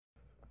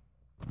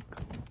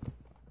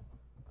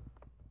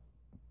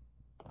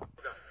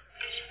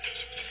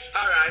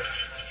Alright.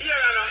 Here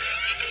I know.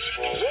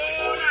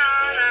 Oh, na,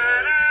 na,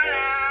 na,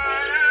 na,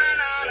 na,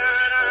 na, na,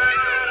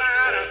 na,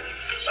 na.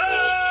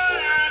 Oh,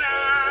 na, na,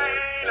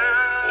 na,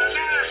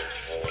 na.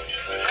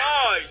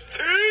 MyT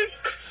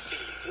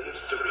Season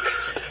 3.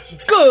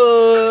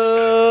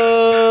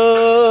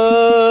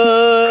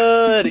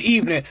 Good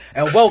evening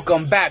and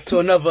welcome back to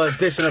another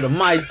edition of the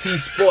MyT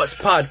Sports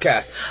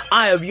Podcast.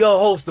 I am your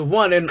host, the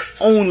one and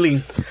only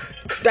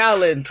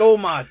Stalin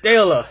Thoma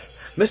Dela,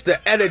 Mr.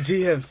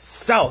 Energy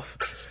himself.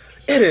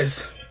 It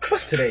is,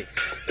 what's today?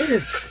 It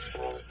is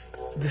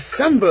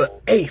December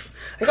 8th.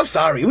 Like, I'm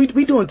sorry,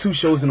 we doing 2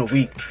 shows in a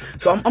week,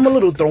 so I'm a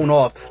little thrown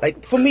off.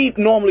 Like, for me,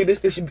 normally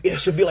it should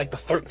be like the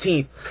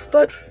 13th,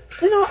 but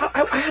you know,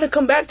 I had to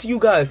come back to you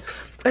guys.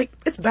 Like,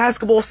 it's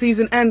basketball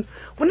season, and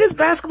when there's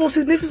basketball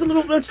season, this is a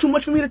little bit too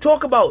much for me to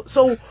talk about.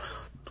 So,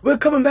 we're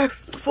coming back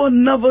for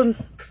another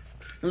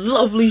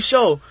lovely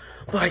show.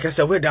 But like I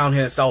said, we're down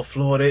here in South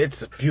Florida.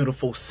 It's a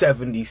beautiful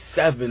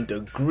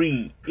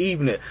 77-degree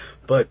evening.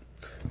 But,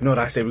 you know what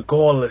I say,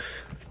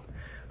 regardless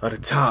of the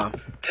time.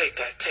 Take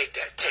that.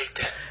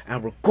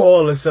 And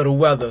regardless of the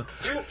weather.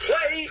 You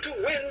play to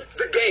win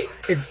the game.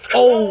 It's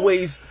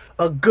always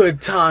a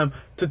good time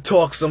to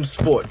talk some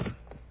sports.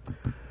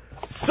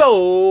 So,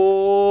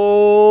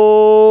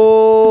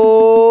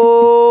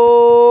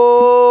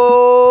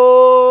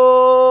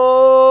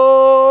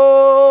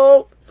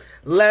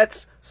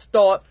 let's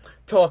start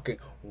talking.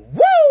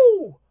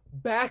 Woo!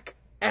 Back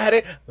at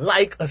it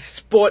like a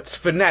sports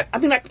fanatic. I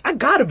mean, I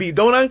gotta be,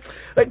 don't I?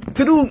 Like,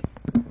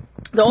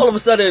 all of a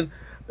sudden,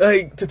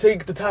 like, to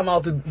take the time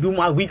out to do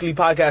my weekly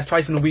podcast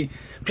twice in a week,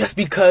 just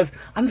because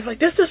I'm just like,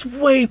 there's just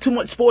way too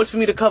much sports for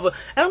me to cover.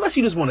 And unless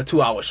you just want a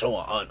 2-hour show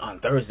on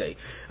Thursday,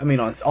 I mean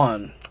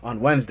on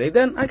Wednesday,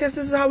 then I guess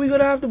this is how we're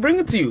gonna have to bring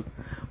it to you.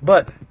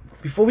 But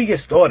before we get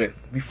started,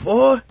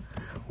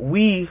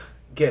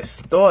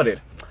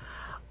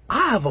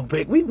 I have a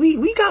big we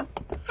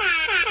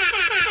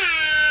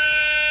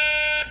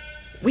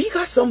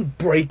got some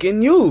breaking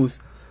news.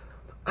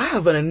 I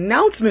have an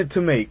announcement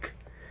to make.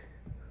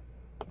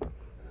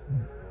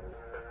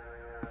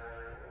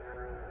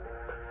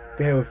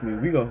 Bear with me.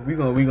 We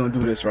gonna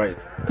do this right.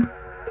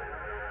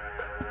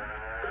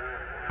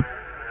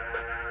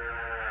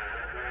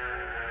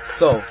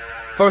 So,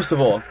 first of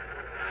all,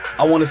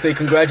 I want to say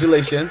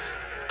congratulations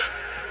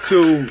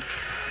to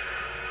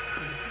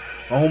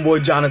my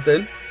homeboy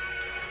Jonathan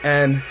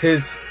and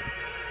his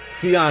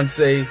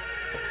fiance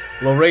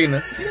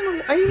Lorena.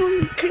 I didn't know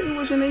Caitlin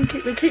was your name.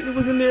 Caitlin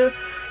was in there.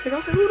 Like, I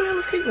was like, who the hell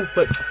is Caitlin?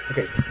 But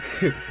okay.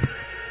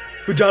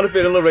 For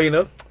Jonathan and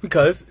Lorena,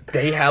 because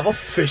they have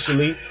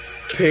officially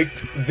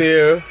picked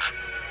their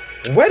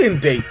wedding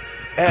date.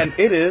 And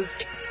it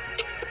is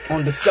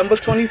on December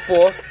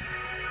 24th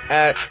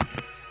at,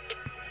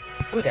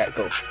 where'd that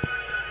go?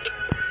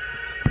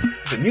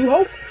 Is it New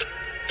Hope?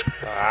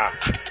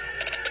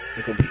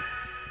 It could be.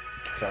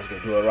 Sounds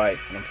good, do it right.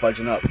 And I'm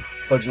fudging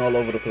all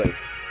over the place.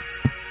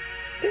 I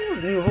think it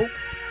was New Hope.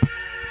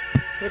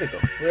 Where'd it go?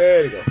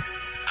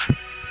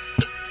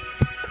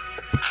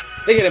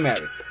 They getting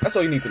married. That's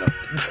all you need to know.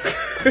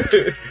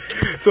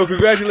 So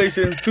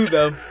congratulations to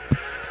them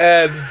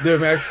and their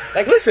marriage.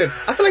 Like, listen,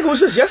 I feel like it was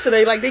just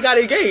yesterday. Like, they got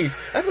engaged.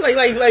 I feel like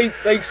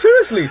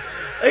seriously,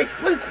 like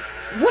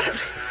what?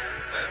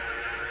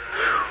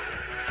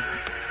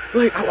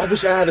 Like, I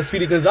wish I had a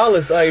Speedy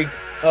Gonzalez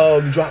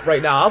drop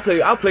right now. I'll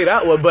play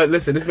that one. But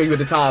listen, this may be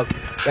the time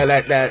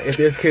that if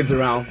there's kids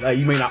around,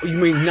 you may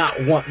not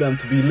want them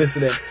to be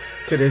listening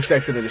to this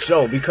section of the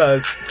show,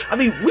 because I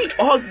mean, we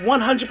are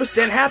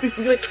 100% happy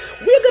for you. Like,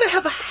 we're gonna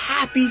have a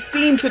happy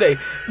theme today,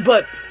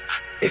 but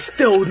it's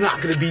still not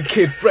gonna be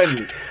kid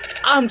friendly.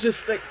 I'm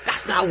just like,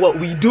 that's not what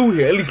we do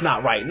here, at least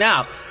not right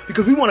now,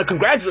 because we want to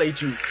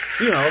congratulate you,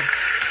 you know,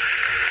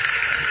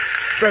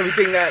 for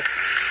everything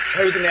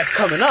that's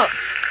coming up.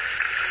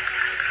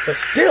 But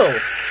still,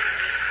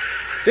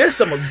 there's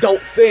some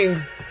adult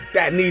things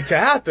that need to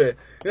happen.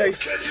 Like,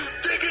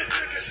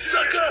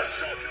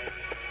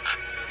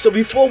 so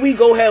before we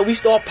go ahead, we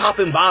start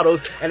popping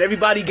bottles and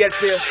everybody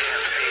gets there.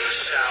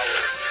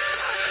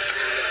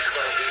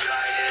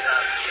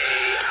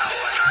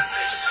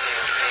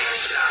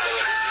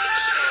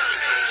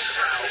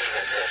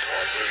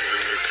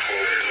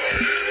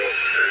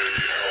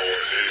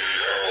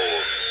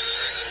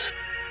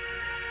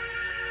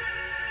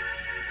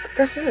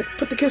 That's it.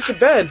 Put the kids to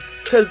bed,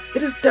 because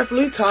it is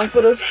definitely time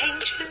for the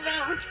danger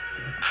zone.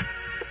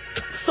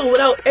 So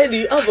without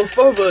any other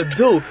further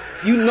ado,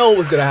 you know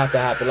what's gonna have to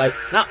happen. Like,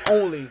 not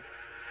only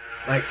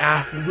like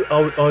after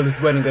all this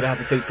wedding gonna have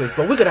to take place,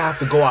 but we're gonna have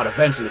to go out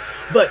eventually.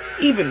 But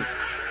even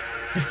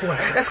before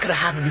that's gonna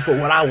happen before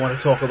what I want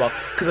to talk about,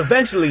 because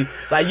eventually,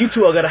 like, you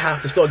two are gonna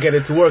have to start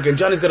getting to work, and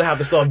Johnny's gonna have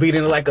to start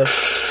beating like a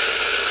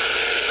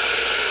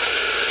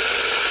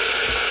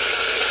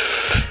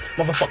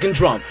motherfucking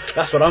drum.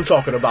 That's what I'm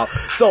talking about.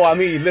 So, I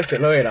mean,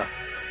 listen, Lorena,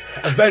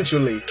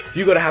 eventually,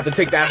 you're gonna have to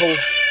take that whole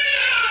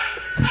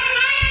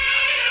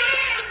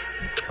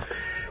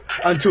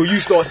until you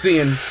start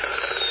seeing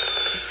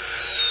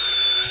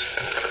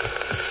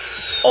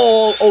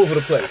all over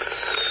the place.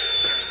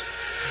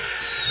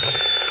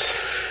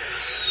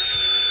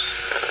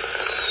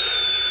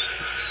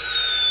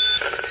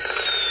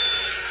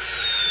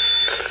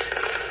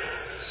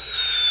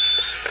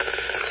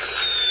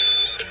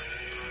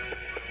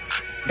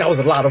 that was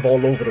a lot of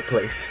all over the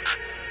place.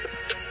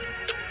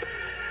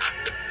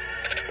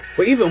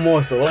 But even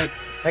more so, like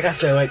I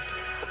said,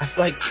 I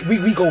feel like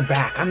we go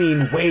back. I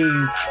mean, way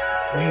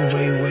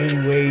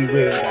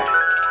back.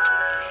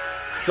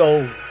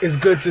 So it's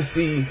good to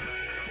see,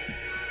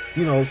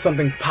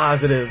 something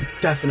positive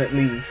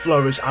definitely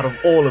flourish out of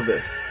all of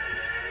this.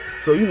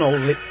 So,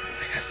 like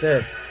I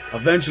said,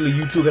 eventually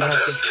you two gonna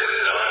have to.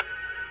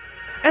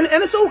 And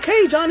it's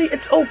okay, Johnny.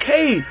 It's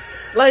okay.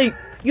 Like,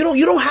 you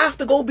don't have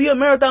to go be a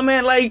marathon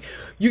man. Like,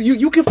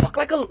 you can fuck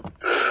like a.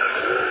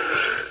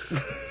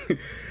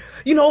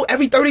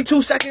 Every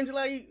 32 seconds,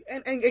 like,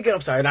 and again, I'm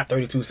sorry, not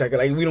 32 seconds.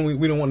 Like, we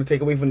don't want to take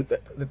away from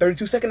the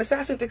 32-second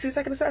assassin,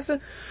 60-second assassin.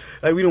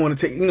 Like, we don't want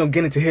to take,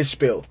 get into his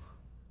spiel.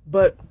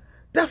 But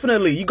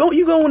definitely, you go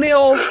in there,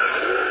 all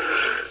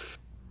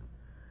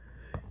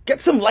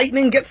get some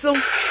lightning, get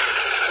some.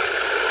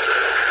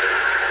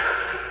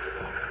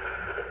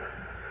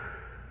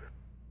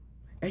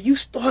 And you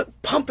start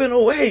pumping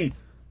away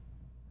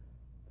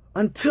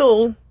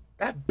until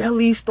that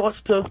belly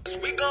starts to.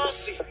 We gon'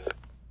 see.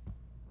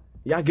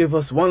 Y'all give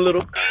us one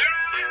little.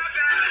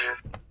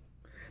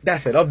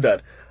 That's it. I'm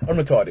done. I'm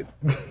retarded.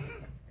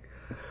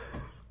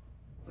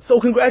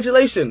 So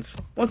congratulations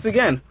once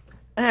again.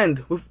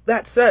 And with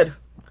that said,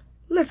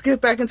 let's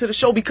get back into the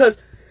show, because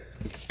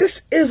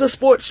this is a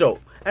sports show,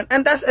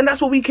 and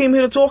that's what we came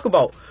here to talk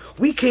about.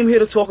 We came here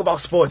to talk about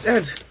sports.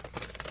 And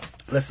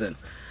listen,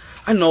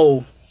 I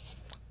know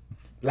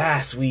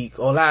last week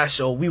or last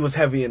show we was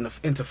heavy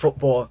into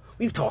football.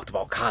 We talked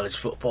about college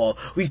football.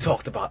 We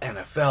talked about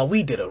NFL.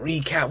 We did a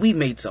recap. We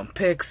made some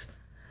picks.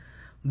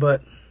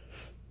 But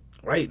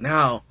right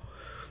now,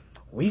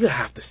 we gonna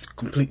have to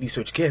completely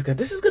switch gears, because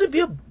this is gonna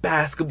be a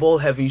basketball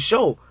heavy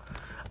show.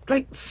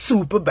 Like,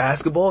 super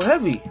basketball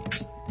heavy.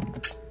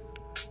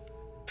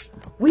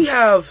 We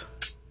have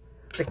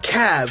the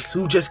Cavs,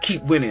 who just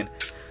keep winning.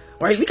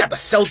 Right? We got the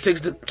Celtics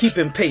to keep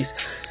in pace.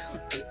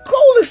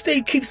 Golden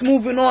State keeps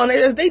moving on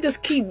as they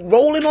just keep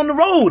rolling on the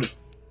road.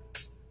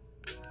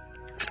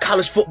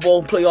 College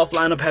football playoff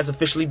lineup has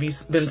officially been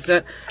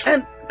sent.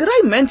 And did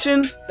I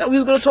mention that we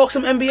was going to talk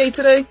some NBA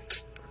today?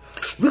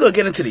 We're going to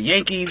get into the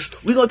Yankees.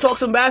 We're going to talk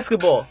some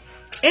basketball.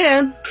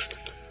 And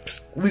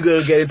we're going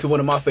to get into one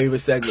of my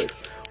favorite segments.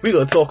 We're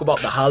going to talk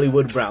about the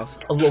Hollywood Browns,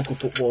 a local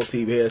football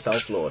team here in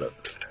South Florida.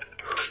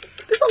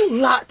 There's a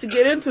lot to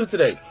get into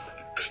today.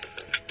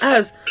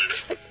 As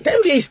the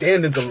NBA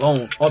standings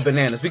alone are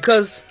bananas,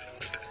 because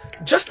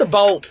just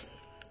about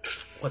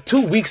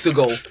 2 weeks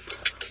ago,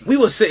 we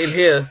were sitting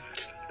here,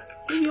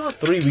 maybe about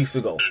 3 weeks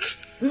ago,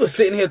 we were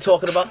sitting here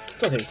talking about,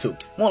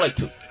 more like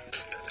two.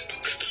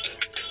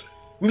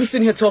 We were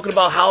sitting here talking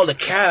about how the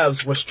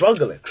Cavs were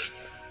struggling,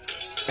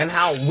 and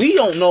how we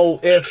don't know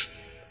if,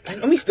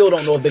 and we still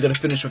don't know if they're going to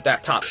finish with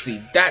that top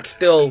seed. That's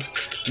still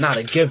not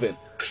a given.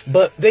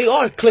 But they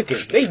are clicking.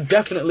 They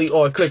definitely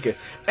are clicking.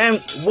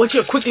 And what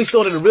you're quickly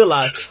starting to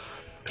realize,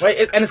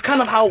 right, and it's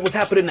kind of how it was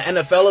happening in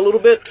the NFL a little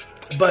bit,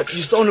 but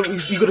you're going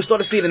to start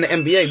to see it in the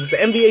NBA. With the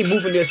NBA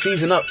moving their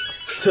season up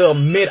to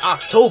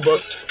mid-October,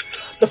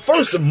 the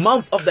first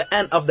month of the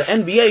end of the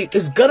NBA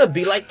is going to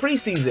be like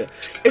preseason.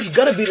 It's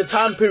going to be the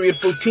time period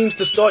for teams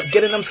to start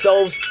getting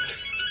themselves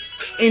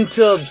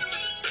into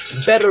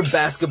better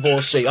basketball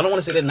shape. I don't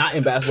want to say they're not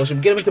in basketball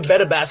shape. Get them into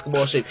better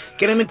basketball shape.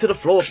 Get them into the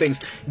flow of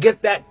things.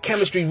 Get that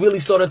chemistry really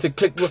starting to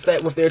click with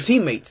their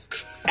teammates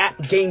at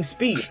game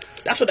speed.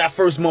 That's what that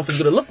first month is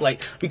going to look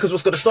like. Because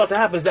what's going to start to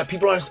happen is that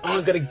people aren't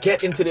going to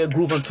get into their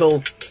groove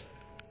until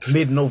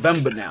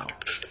mid-November now.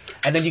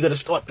 And then you're going to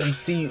start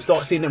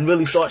seeing them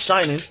really start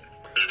shining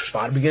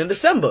by the beginning of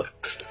December.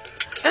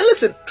 And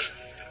listen,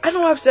 I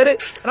know I've said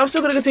it, and I'm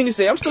still going to continue to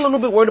say it. I'm still a little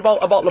bit worried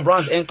about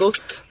LeBron's ankles,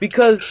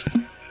 because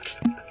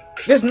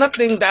there's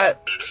nothing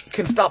that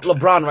can stop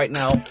LeBron right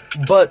now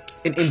but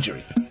an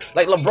injury.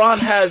 Like, LeBron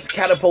has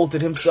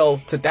catapulted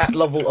himself to that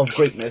level of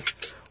greatness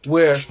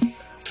where,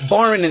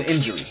 barring an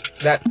injury,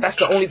 that's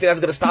the only thing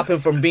that's going to stop him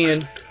from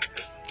being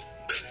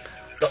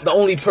the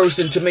only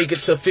person to make it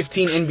to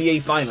 15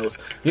 NBA finals.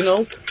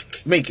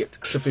 Make it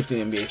to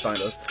 15 NBA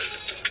finals.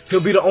 He'll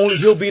be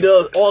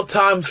the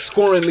all-time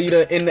scoring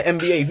leader in the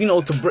NBA.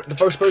 The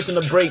first person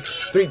to break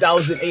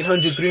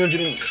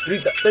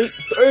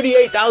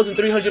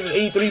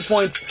 38,383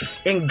 points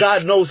in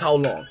God knows how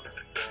long.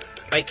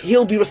 Like,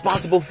 he'll be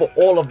responsible for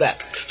all of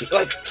that.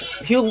 Like,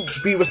 he'll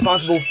be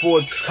responsible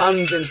for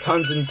tons and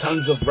tons and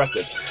tons of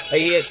records.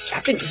 Like, I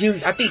think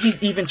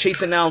he's even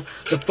chasing down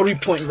the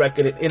 3-point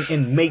record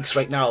in makes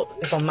right now,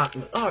 if I'm not,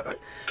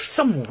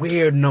 some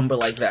weird number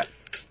like that.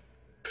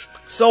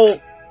 So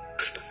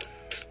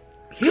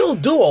he'll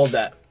do all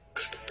that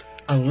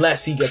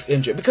unless he gets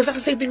injured. Because that's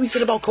the same thing we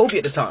said about Kobe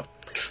at the time.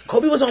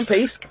 Kobe was on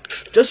pace.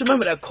 Just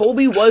remember that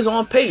Kobe was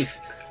on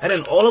pace. And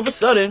then all of a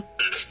sudden,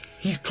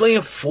 he's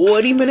playing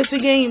 40 minutes a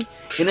game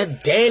in a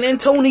Dan and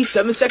Tony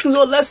 7 seconds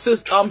or less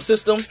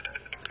system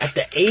at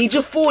the age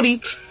of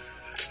 40.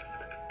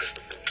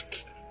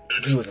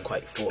 He wasn't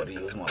quite 40. He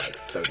was more like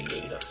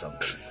 38 or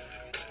something.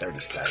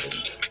 37.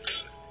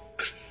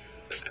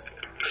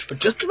 But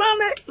just around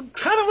that,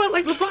 kind of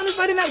like LeBron is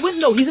right in that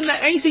window. He's in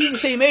that, I ain't saying he's the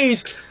same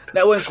age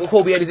that when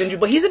Kobe had his injury,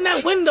 but he's in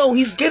that window.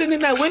 He's getting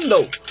in that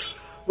window.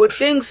 Where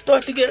things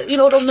start to get,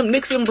 them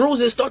nicks and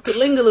bruises start to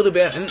linger a little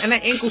bit. And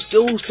that ankle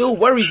still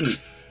worries me.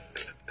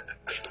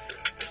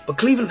 But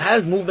Cleveland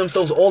has moved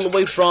themselves all the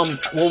way from,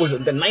 what was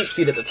it, the 9th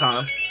seed at the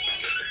time,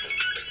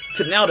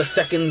 to now the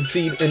 2nd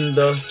seed in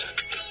the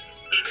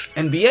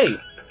NBA.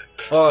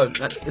 Or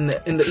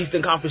in the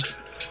Eastern Conference.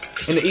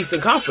 In the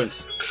Eastern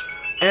Conference.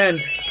 And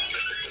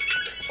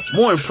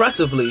more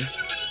impressively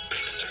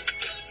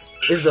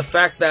is the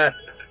fact that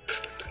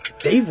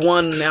they've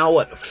won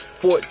now,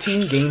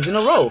 14 games in a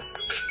row.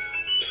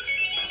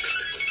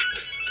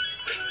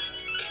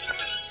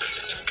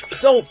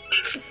 So,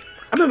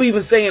 I remember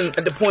even saying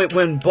at the point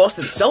when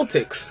Boston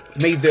Celtics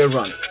made their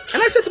run.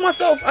 And I said to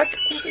myself,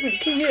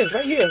 King is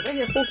right here.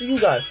 I spoke to you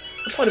guys.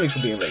 Pardon me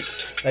for being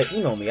late. Like,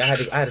 you know me, I had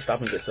to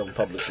stop and get some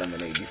Publix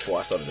lemonade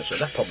before I started the show.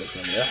 That's Publix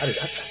lemonade.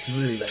 I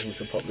really like me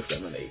some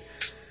Publix lemonade.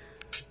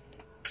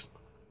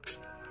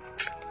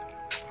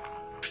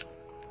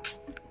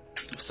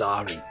 I'm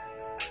sorry.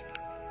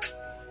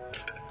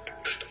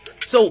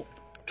 So,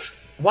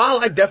 while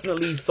I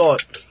definitely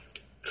thought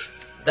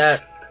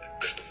that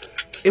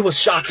it was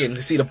shocking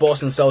to see the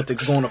Boston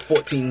Celtics go on a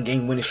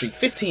 14-game winning streak,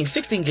 15,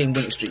 16-game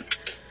winning streak.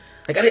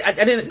 Like, I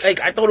didn't,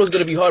 like, I thought it was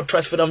going to be hard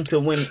pressed for them to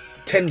win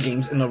 10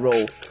 games in a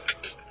row.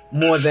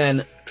 More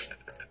than,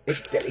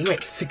 he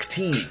went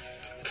 16.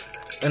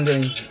 And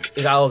then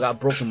it all got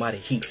broken by the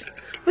Heat.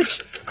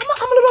 Which, I'm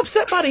a little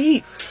upset by the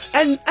Heat.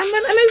 And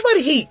everybody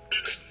the Heat.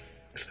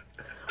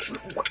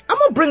 I'm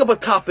going to bring up a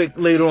topic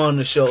later on in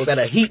the show that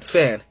a Heat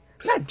fan,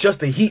 not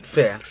just a Heat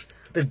fan,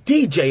 the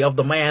DJ of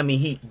the Miami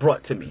Heat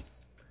brought to me.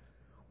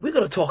 We're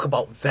going to talk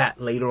about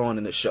that later on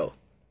in the show.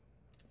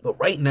 But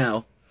right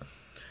now,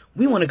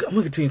 I'm going to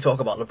continue to talk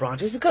about LeBron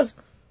just because,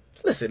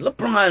 listen,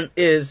 LeBron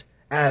is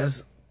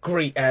as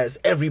great as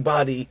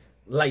everybody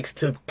likes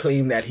to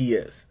claim that he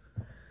is.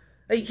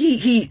 Like,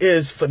 he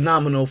is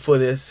phenomenal for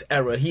this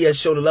era. He has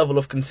shown a level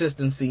of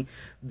consistency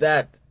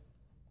that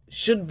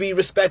should be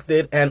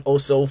respected and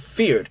also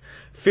feared.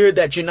 Feared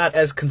that you're not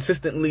as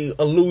consistently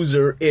a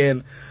loser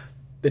in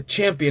the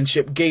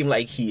championship game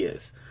like he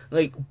is.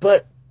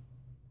 But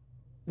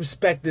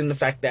respecting the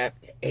fact that,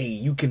 hey,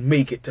 you can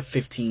make it to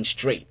 15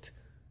 straight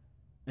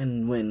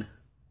and win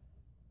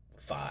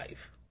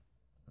 5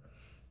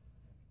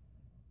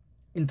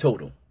 in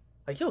total.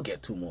 Like, he'll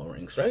get 2 more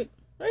rings, right?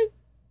 Right?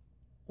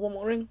 1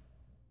 more ring?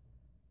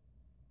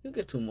 He'll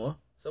get 2 more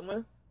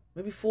somewhere.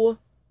 Maybe 4.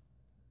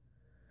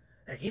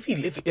 Like, if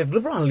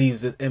LeBron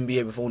leaves the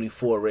NBA with only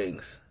 4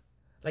 rings,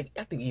 like,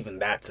 I think even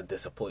that's a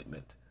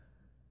disappointment.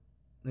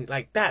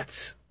 Like,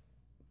 that's...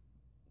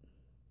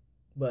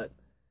 But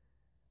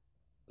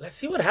let's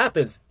see what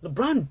happens.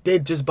 LeBron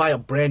did just buy a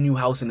brand new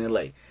house in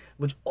LA,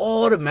 which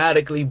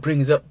automatically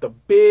brings up the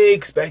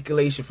big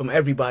speculation from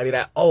everybody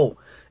that, oh,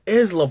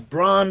 is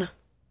LeBron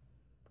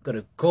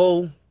gonna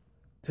go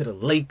to the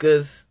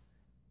Lakers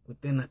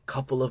within a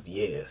couple of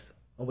years,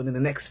 or within the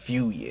next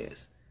few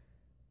years?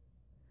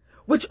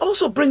 Which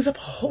also brings up a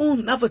whole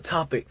nother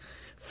topic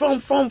from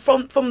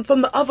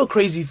the other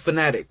crazy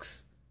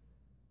fanatics.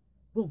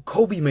 Will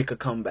Kobe make a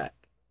comeback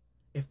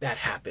if that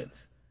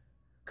happens?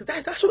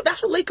 Because that's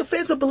what Laker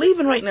fans are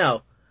believing right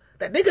now.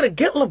 That they're going to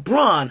get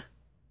LeBron.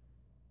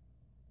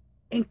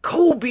 And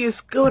Kobe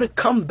is going to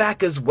come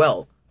back as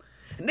well.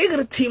 And they're going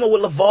to team up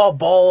with LeVar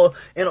Ball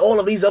and all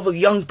of these other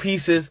young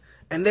pieces.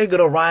 And they're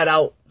going to ride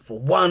out for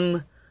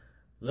one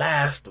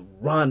last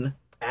run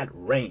at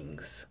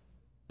rings.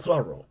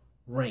 Plural.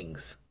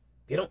 Rings.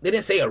 They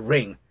didn't say a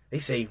ring. They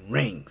say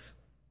rings.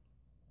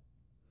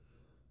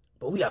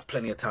 But we have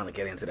plenty of time to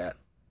get into that.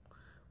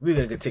 We're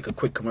going to take a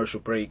quick commercial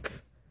break.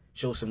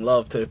 Show some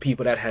love to the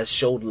people that has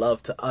showed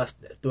love to us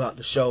throughout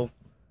the show.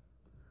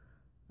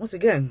 Once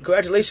again,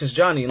 congratulations,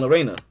 Johnny and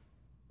Lorena.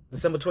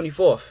 December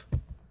 24th.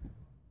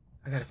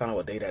 I gotta find out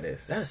what day that is.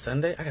 Is that a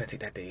Sunday? I gotta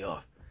take that day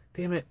off.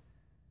 Damn it.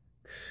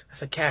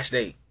 That's a cash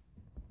day.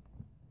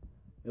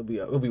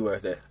 It'll be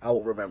worth it. I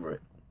will remember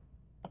it.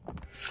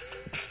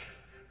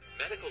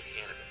 Medical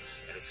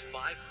cannabis and its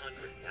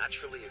 500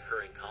 naturally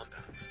occurring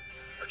compounds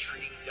are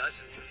treating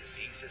dozens of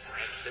diseases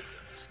and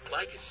symptoms.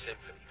 Like a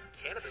symphony,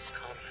 cannabis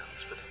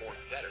compounds perform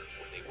better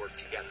when they work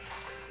together.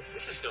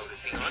 This is known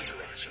as the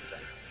entourage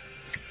effect.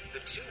 The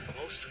 2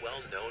 most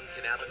well-known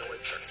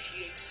cannabinoids are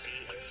THC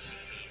and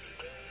CBD.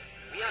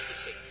 We have to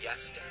say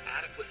yes to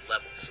adequate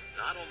levels of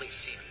not only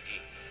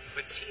CBD,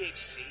 but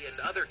THC and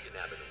other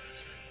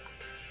cannabinoids.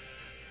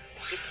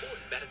 Support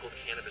medical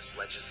cannabis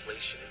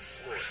legislation in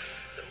Florida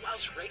that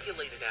allows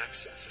regulated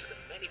access to the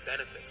many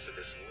benefits of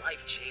this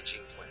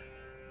life-changing plant.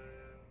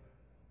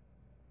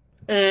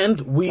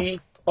 And we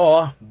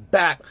are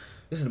back.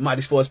 This is the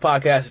Mighty Sports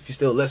Podcast. If you're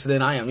still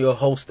listening, I am your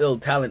host, still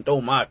talent,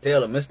 Omar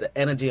Taylor, Mr.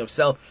 Energy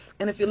himself.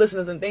 And if you're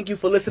listening, then thank you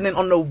for listening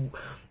on the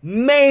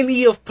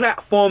many of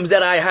platforms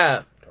that I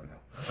have.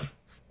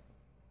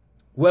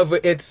 Whether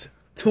it's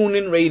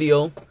TuneIn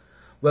Radio,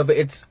 whether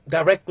it's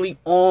directly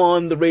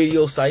on the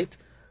radio site,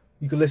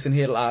 you can listen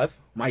here live,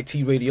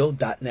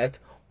 mytradio.net,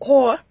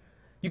 or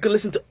You can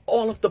listen to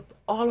all of the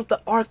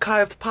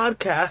archived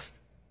podcasts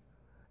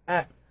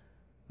at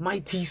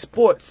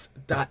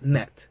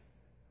myt-sports-podcast-s3-e16.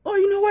 Or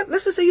you know what?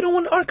 Let's just say you don't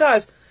want the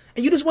archives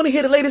and you just want to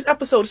hear the latest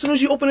episode. As soon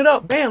as you open it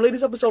up, bam,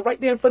 latest episode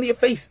right there in front of your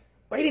face.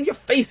 Right in your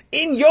face.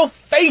 In your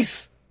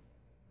face.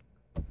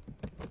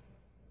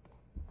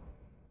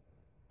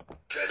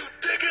 Can you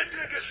dig it,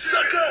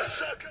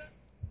 sucker?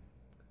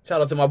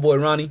 Shout out to my boy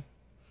Ronnie.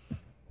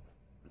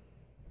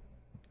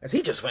 As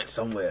he just went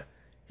somewhere.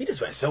 He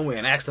just went somewhere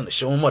and asked him to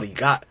show him what he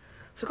got.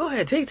 So go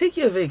ahead, take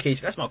your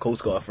vacation. That's my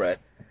Coast Guard Fred.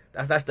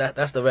 That's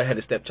the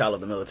redheaded stepchild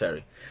of the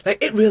military. Like,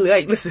 it really,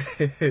 like, listen.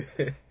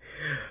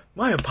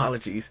 My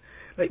apologies.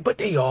 Like, but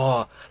they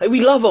are. Like,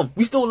 we love them.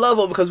 We still love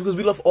them because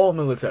we love all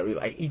military,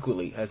 like,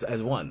 equally as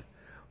one.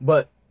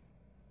 But,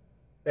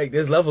 like,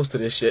 there's levels to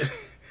this shit.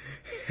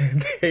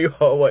 And they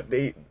are what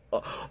they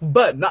are.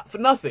 But not for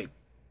nothing.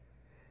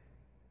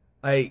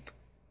 Like,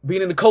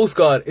 being in the Coast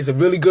Guard is a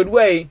really good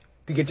way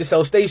to get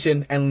yourself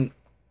stationed and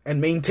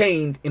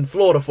maintained in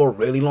Florida for a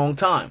really long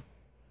time.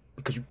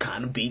 Because you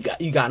kind of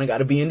got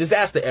to be in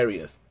disaster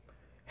areas.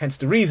 Hence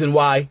the reason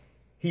why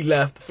he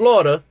left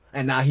Florida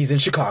and now he's in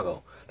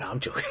Chicago. Now I'm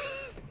joking.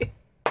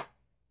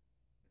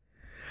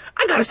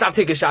 I gotta stop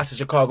taking shots at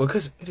Chicago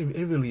because it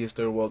really is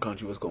third world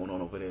country. What's going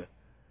on over there?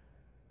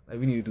 Like,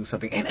 we need to do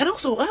something. And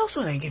also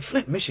like in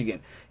Flint,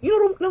 Michigan, you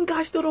know them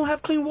guys still don't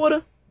have clean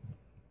water.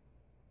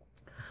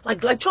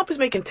 Like Trump is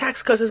making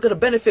tax cuts that's gonna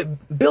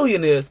benefit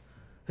billionaires,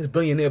 his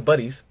billionaire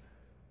buddies,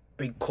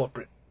 big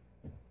corporate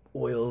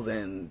oils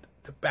and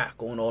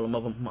tobacco and all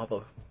them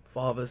other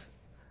fathers.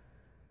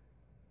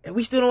 And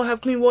we still don't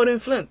have clean water in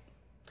Flint.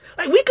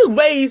 Like, we could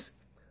raise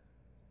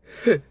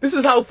this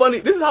is how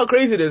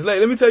crazy it is. Like,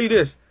 let me tell you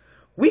this.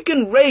 We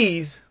can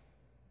raise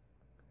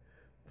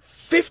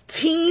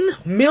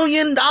 $15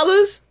 million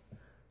to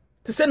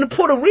send to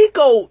Puerto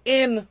Rico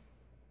in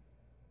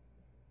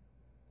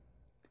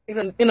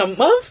a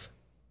month.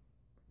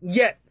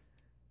 Yet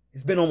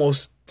it's been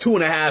almost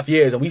 2.5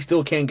 years and we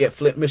still can't get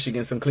Flint,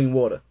 Michigan some clean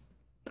water.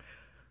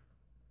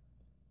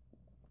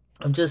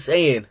 I'm just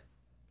saying.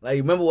 Like,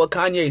 remember what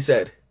Kanye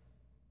said?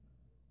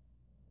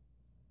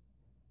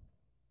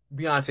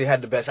 Beyonce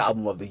had the best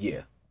album of the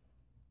year.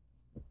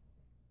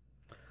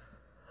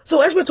 So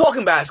as we're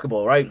talking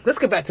basketball, right? Let's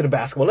get back to the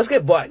basketball. Let's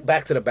get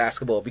back to the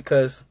basketball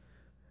because,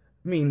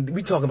 I mean,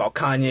 we talking about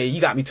Kanye. You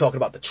got me talking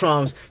about the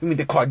Trumps. I mean,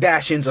 the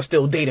Kardashians are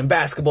still dating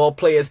basketball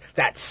players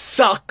that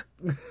suck.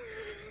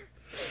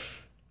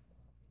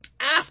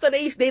 After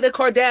they date a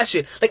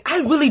Kardashian. Like, I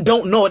really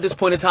don't know at this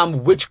point in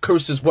time which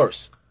curse is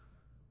worse.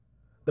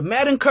 The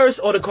Madden curse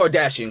or the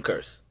Kardashian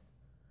curse.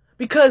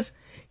 Because,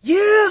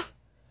 yeah,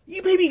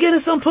 you may be getting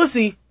some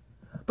pussy,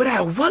 but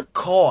at what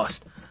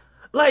cost?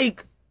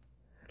 Like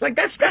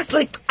that's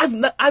like,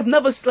 I've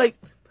never, like,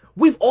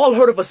 we've all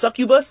heard of a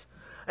succubus.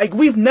 Like,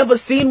 we've never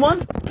seen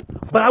one,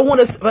 but I'm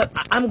gonna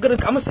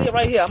say it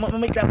right here. I'm gonna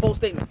make that bold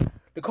statement.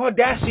 The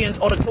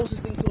Kardashians are the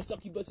closest thing to a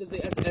succubus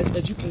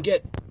as you can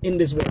get in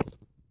this world.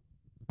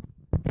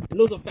 And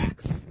those are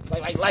facts.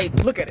 Like,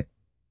 look at it.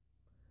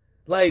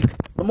 Like,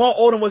 Lamar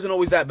Odom wasn't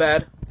always that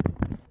bad.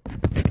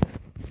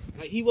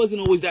 Like, he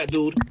wasn't always that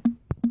dude.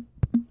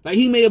 Like,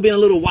 he may have been a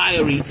little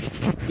wiry,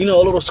 a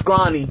little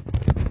scrawny.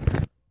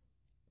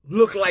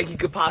 Looked like he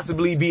could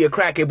possibly be a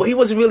crackhead, but he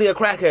wasn't really a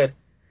crackhead.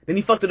 Then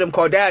he fucked with them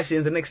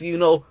Kardashians, and next thing you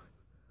know...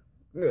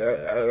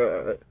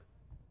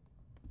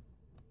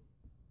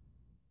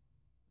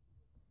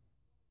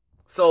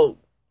 So,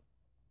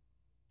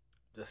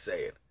 just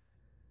say it.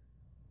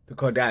 The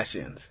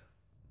Kardashians.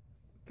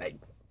 Like,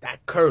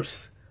 that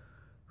curse.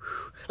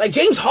 Like,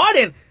 James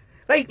Harden.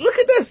 Like, look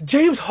at this.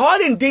 James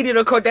Harden dated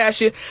a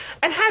Kardashian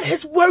and had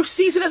his worst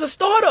season as a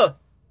starter.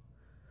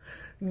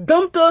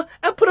 Dumped her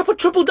and put up a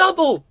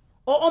triple-double.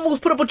 Or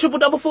almost put up a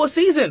triple-double for a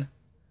season.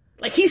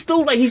 Like,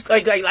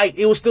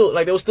 there was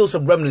still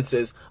some remnants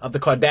of the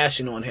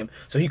Kardashian on him.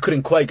 So he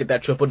couldn't quite get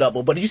that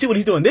triple-double. But you see what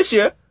he's doing this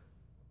year?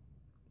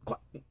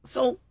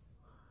 So,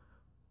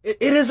 it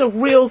is a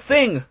real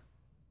thing.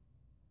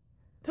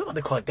 Talk about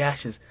the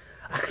Kardashians.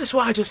 I could have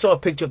sworn I just saw a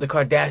picture of the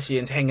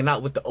Kardashians hanging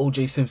out with the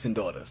O.J. Simpson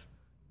daughters.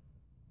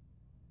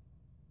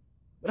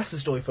 But that's the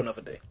story for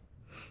another day.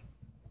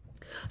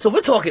 So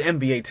we're talking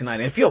NBA tonight,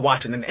 and if you're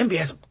watching, and the NBA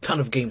has a ton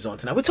of games on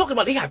tonight. We're talking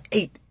about they have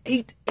eight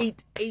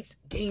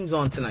games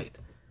on tonight.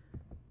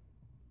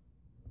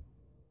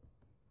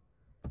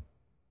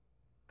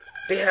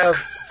 They have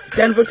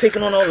Denver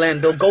taking on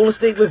Orlando, Golden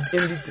State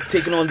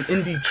taking on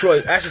in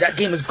Detroit. Actually, that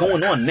game is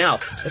going on now.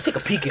 Let's take a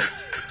peek in.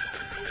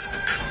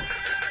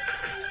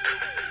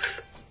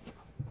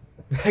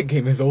 That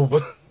game is over.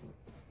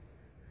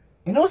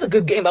 You know, it's a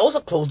good game. That was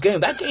a close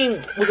game. That game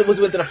was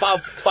within a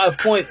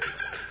five-point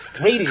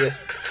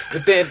radius.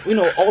 But then,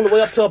 all the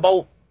way up to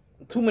about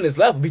 2 minutes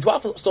left before I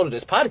started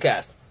this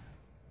podcast.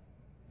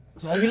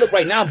 So if you look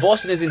right now,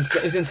 Boston is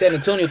in San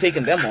Antonio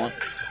taking them on.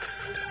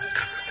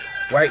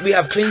 Right? We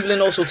have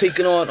Cleveland also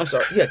taking on,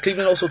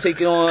 Cleveland also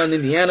taking on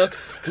Indiana.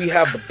 We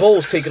have the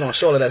Bulls taking on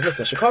Charlotte.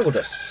 Listen, Chicago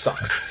just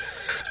sucks.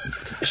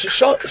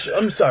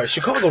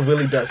 Chicago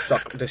really does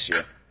suck this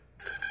year.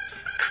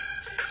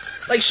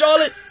 Like,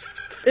 Charlotte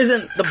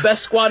isn't the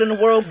best squad in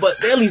the world, but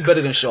they're at least better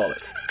than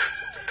Charlotte.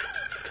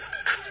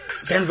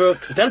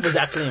 Denver's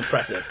actually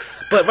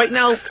impressive. But right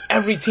now,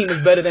 every team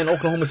is better than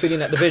Oklahoma City in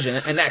that division,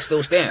 and that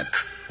still stands.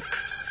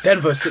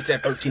 Denver sits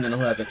at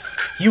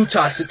 13-11.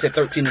 Utah sits at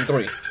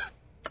 13-3.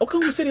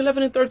 Oklahoma City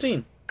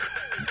 11-13.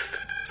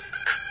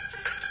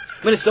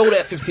 Minnesota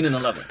at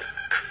 15-11.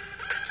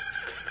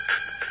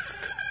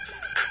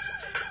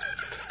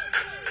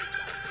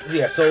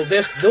 Yeah, so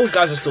those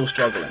guys are still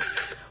struggling.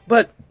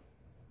 But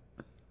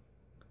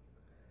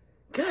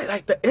God,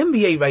 like, the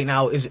NBA right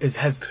now is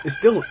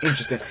still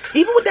interesting.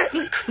 Even with that,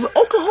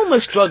 Oklahoma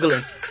is struggling,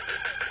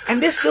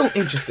 and they're still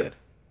interested.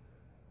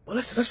 Well,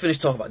 let's finish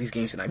talking about these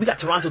games tonight. We got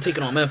Toronto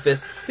taking on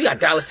Memphis. We got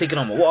Dallas taking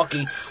on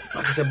Milwaukee.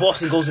 Like I said,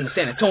 Boston goes into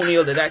San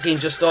Antonio. That game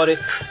just started.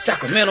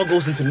 Sacramento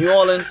goes into New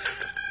Orleans.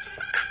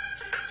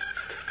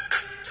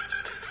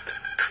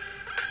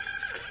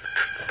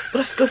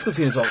 But let's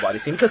continue to talk about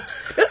these teams, because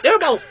there are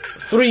about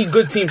 3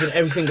 good teams in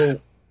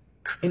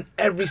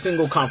every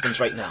single conference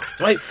right now,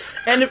 right?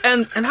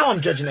 And how I'm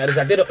judging that is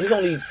that they are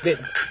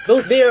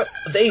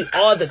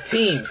the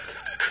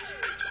teams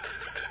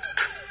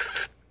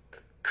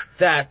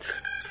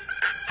that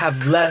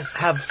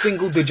have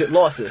single digit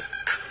losses.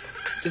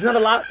 It's not a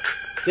lot.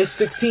 There's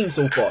 6 teams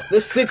so far.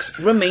 There's 6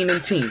 remaining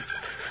teams,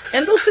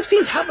 and those 6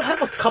 teams have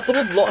a couple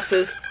of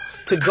losses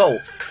to go.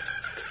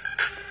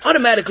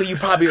 Automatically, you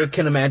probably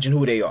can imagine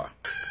who they are.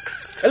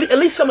 At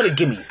least some of the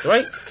gimmies,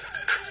 right?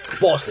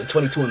 Boston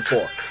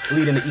 22-4,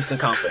 leading the Eastern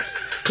Conference.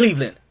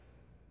 Cleveland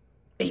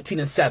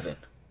 18-7,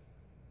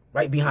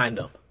 right behind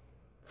them.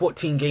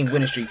 14-game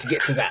winning streak to get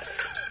to that.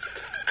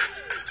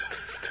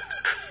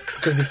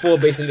 Because before,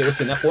 basically, they were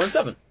sitting at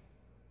 4-7.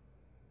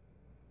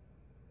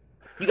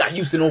 You got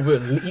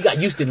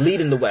Houston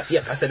leading the West.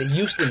 Yes, I said it.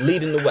 Houston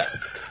leading the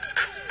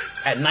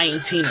West at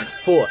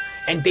 19-4.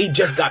 And they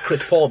just got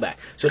Chris Paul back.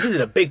 So they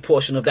did a big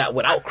portion of that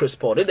without Chris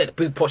Paul. They did a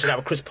big portion of that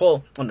with Chris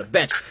Paul on the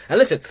bench. And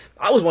listen,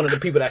 I was one of the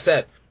people that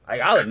said,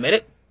 like, I'll admit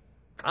it.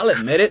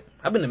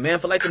 I've been the man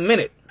for like a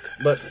minute.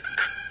 But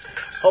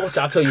also,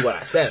 I'll tell you what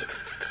I said.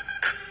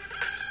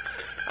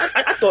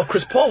 I thought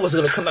Chris Paul was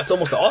going to come back to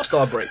almost the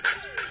All-Star break.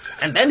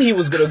 And then he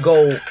was going to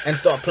go and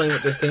start playing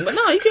with this team. But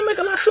no, he came back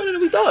a lot sooner than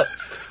we thought.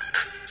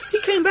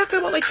 He came back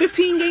about like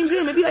 15 games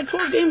in, maybe like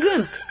 12 games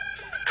in.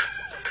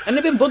 And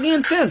they've been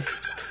boogieing since.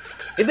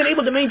 They've been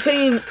able to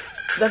maintain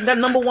that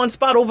number 1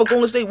 spot over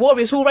Golden State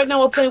Warriors, who right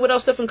now are playing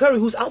without Stephen Curry,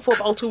 who's out for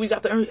about 2 weeks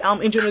after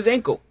injuring his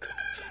ankle.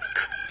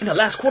 In the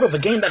last quarter of a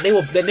game that they're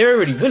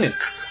already winning.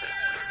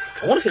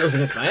 I want to say it was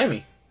against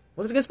Miami.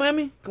 Was it against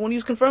Miami? Can one of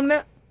you confirm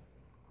that?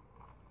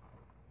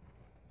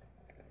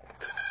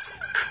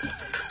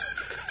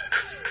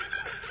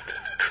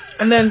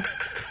 And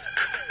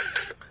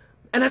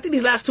I think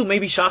these last 2 may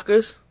be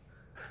shockers.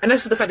 And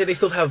that's the fact that they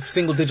still have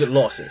single-digit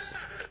losses.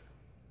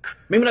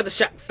 Maybe not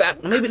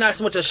maybe not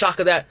so much a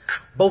shocker that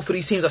both of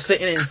these teams are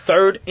sitting in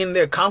 3rd in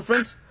their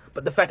conference,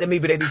 but the fact that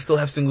maybe they still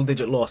have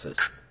single-digit losses.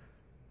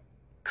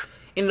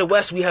 In the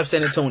West, we have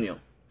San Antonio,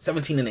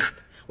 17-8,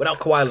 without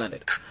Kawhi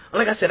Leonard. And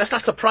like I said, that's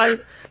not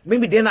surprising.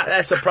 Maybe they're not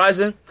as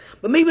surprising,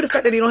 but maybe the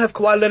fact that they don't have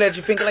Kawhi Leonard,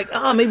 you think like,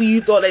 maybe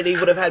you thought that they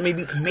would have had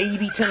maybe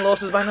 10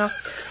 losses by now.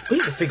 But you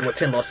have to figure what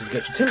 10 losses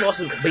get you. 10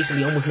 losses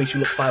basically almost makes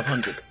you look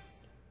 500.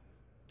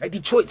 Like,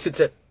 Detroit sits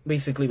at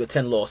basically with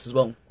 10 losses.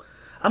 Well,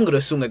 I'm going to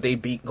assume that they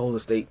beat Golden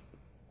State.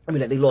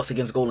 That they lost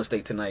against Golden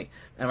State tonight.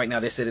 And right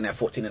now they're sitting at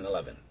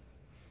 14-11.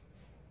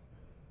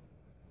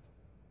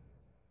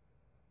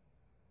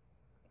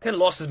 10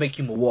 losses make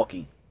you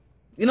Milwaukee.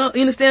 You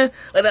understand?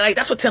 Like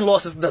that's what 10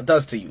 losses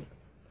does to you.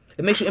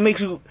 It puts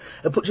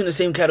you in the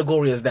same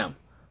category as them.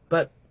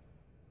 But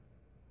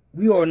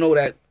we all know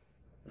that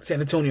San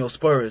Antonio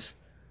Spurs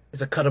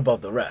is a cut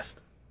above the rest.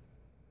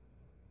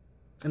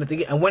 And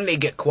when they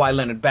get Kawhi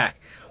Leonard back,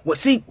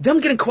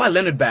 them getting Kawhi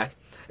Leonard back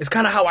is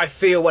kind of how I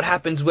feel what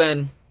happens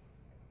when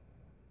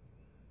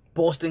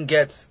Boston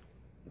gets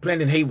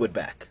Brandon Haywood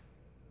back.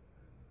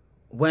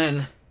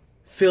 When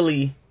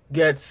Philly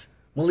gets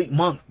Malik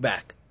Monk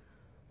back.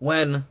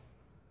 When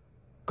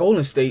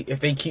Golden State, if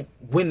they keep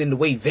winning the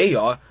way they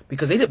are,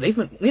 because we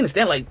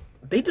understand, like,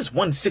 they just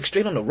won 6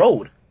 straight on the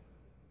road.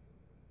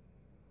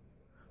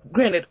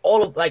 Granted,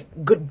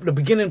 the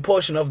beginning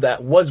portion of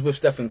that was with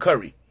Stephen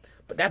Curry.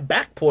 But that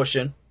back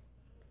portion,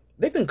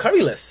 they've been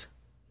Curryless.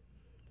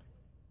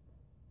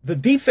 The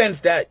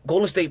defense that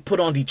Golden State put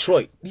on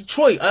Detroit,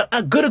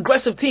 a good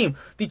aggressive team.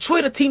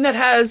 Detroit, a team that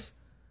has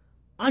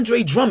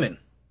Andre Drummond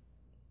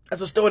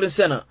as a starting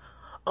center.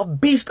 A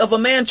beast of a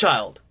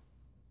man-child.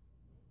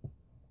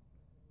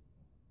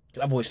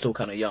 That boy's still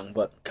kind of young,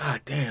 but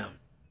goddamn.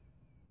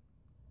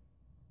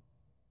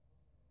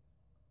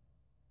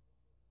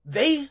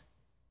 They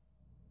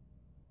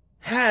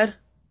had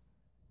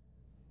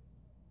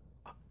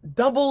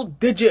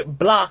double-digit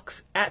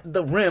blocks at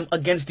the rim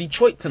against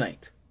Detroit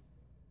tonight.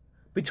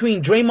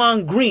 Between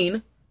Draymond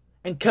Green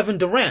and Kevin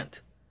Durant.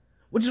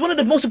 Which is one of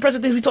the most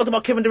impressive things we talked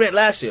about Kevin Durant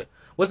last year.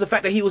 Was the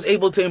fact that he was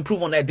able to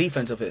improve on that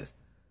defense of his.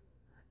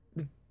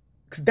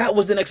 Because that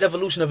was the next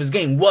evolution of his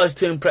game. Was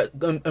to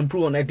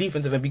improve on that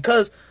defense of him.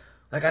 Because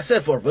Like I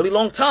said, for a really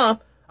long time,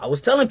 I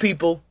was telling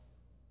people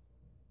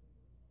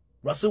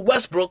Russell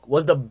Westbrook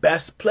was the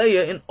best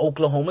player in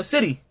Oklahoma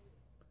City.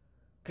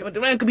 Kevin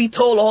Durant could be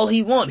told all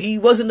he wants. He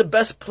wasn't the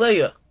best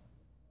player.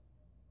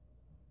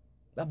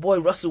 That boy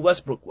Russell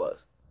Westbrook was.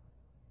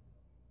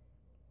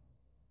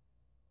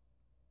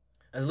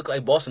 And it looked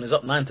like Boston is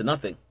up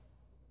 9-0.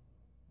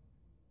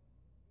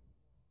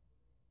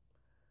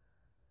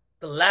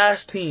 The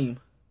last team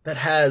that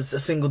has a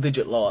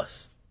single-digit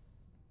loss.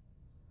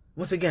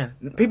 Once again,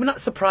 people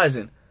not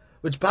surprising,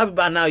 which probably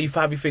by now you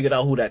probably figured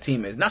out who that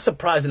team is. Not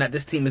surprising that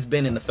this team has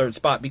been in the third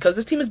spot because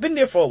this team has been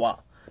there for a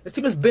while. This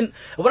team has been,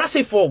 when I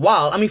say for a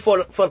while, I mean for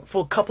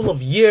a couple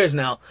of years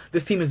now,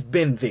 this team has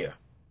been there.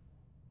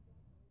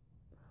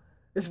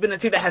 This has been a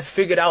team that has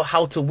figured out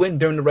how to win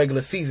during the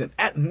regular season,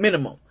 at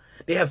minimum.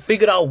 They have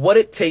figured out what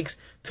it takes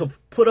to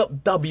put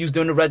up W's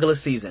during the regular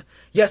season.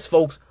 Yes,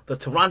 folks, the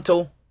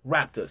Toronto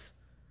Raptors,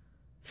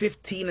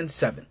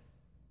 15-7.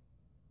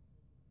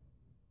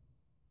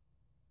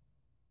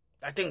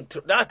 I think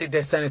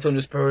that San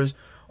Antonio Spurs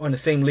are in the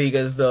same league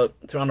as the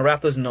Toronto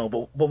Raptors. No,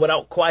 but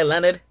without Kawhi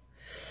Leonard,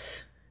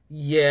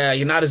 yeah,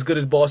 you're not as good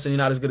as Boston. You're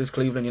not as good as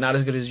Cleveland. You're not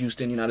as good as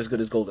Houston. You're not as good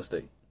as Golden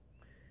State.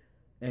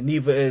 And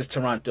neither is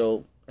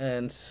Toronto.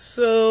 And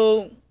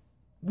so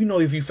we know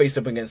if you face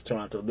up against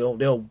Toronto,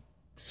 they'll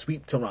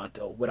sweep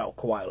Toronto without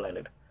Kawhi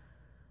Leonard.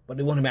 But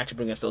they won't match up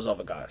against those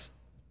other guys.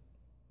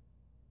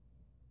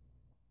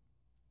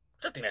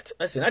 I think that's,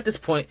 listen, at this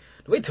point,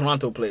 the way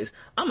Toronto plays,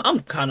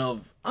 I'm kind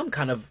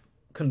of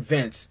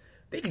convinced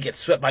they could get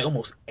swept by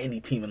almost any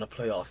team in the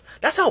playoffs.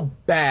 That's how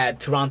bad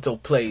Toronto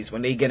plays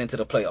when they get into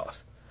the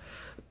playoffs.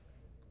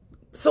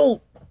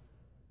 So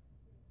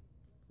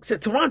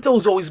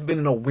Toronto's always been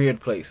in a weird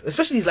place.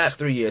 Especially these last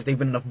 3 years, they've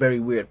been in a very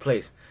weird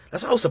place.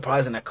 That's how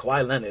surprising that not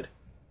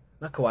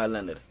Kawhi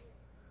Leonard,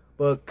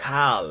 but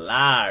Kyle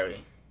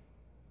Lowry.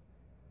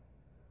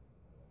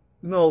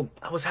 You know,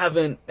 I was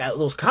having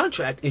those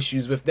contract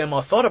issues with them.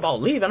 I thought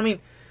about leaving. I mean,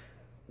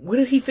 where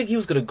did he think he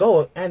was going to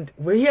go? And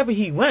wherever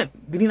he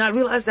went, did he not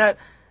realize that,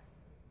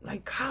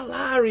 like, Kyle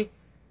Lowry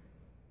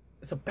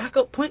is a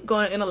backup point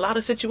guard in a lot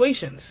of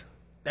situations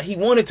that he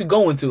wanted to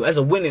go into as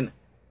a winning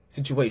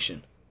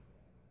situation?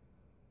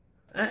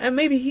 And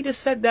maybe he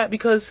just said that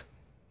because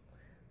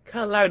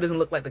Kyle Lowry doesn't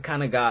look like the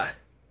kind of guy,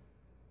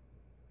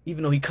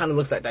 even though he kind of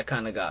looks like that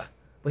kind of guy.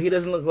 But he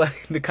doesn't look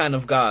like the kind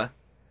of guy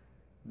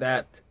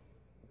that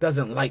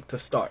doesn't like to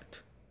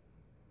start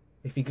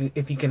if he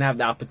can have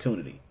the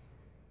opportunity.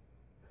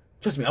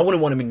 Trust me, I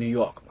wouldn't want him in New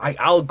York.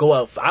 I'll go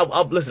out.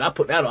 I'll listen. I'll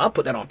put that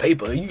on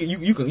paper.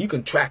 You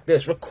can track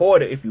this,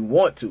 record it if you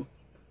want to.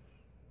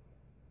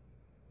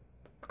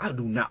 I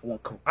do not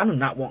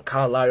want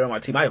Kyle Lowry on my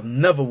team. I have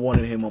never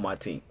wanted him on my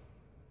team.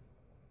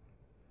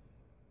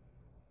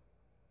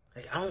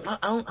 Like,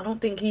 I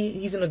don't think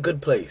he's in a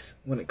good place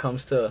when it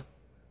comes to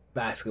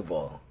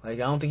basketball. Like,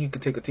 I don't think you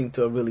could take a team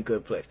to a really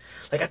good place.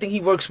 Like, I think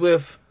he works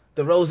with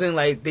DeRozan,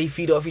 like they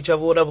feed off each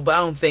other or whatever, but I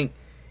don't think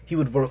he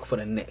would work for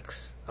the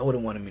Knicks. I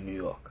wouldn't want him in New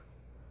York.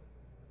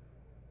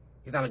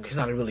 He's not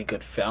a really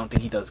good fit. I don't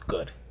think he does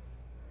good.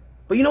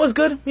 But you know what's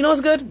good? The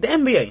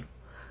NBA.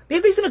 The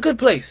NBA's in a good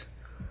place.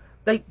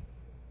 Like,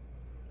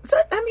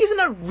 the NBA's in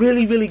a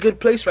really, really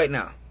good place right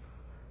now.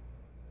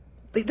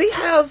 They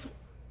have,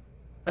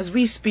 as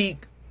we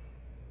speak,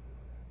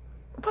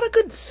 about a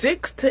good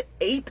 6 to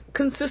 8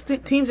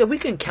 consistent teams that we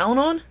can count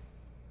on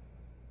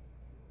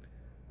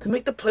to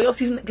make the playoff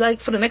season, like,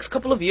 for the next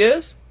couple of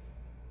years.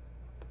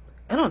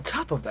 And on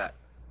top of that,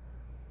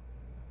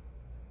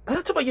 I'm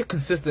not talking about your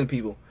consistent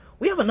people.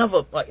 We have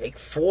another, like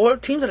 4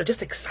 teams that are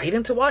just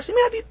exciting to watch. They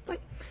may not be,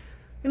 like,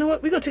 you know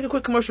what? We're going to take a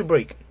quick commercial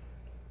break.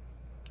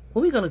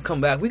 When we're going to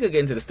come back, we're going to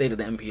get into the state of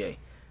the NBA.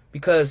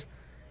 Because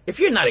if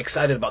you're not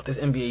excited about this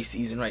NBA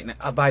season right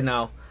now, by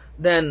now,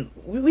 then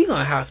we're going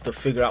to have to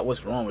figure out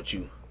what's wrong with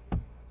you.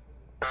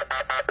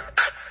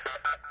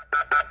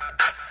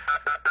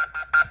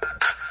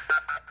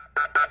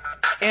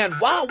 And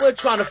while we're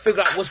trying to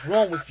figure out what's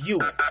wrong with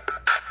you,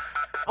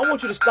 I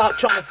want you to stop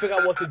trying to figure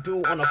out what to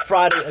do on a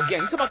Friday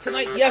again. You talking about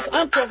tonight? Yes,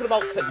 I'm talking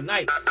about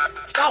tonight.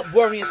 Stop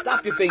worrying,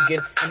 stop your thinking,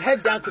 and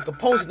head down to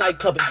Capone's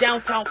nightclub in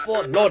downtown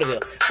Fort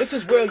Lauderdale. This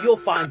is where you'll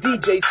find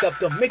DJ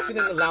Scepter mixing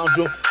in the lounge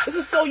room. This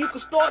is so you can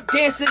start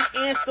dancing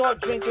and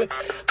start drinking.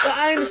 But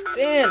I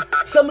understand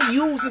some of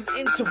you is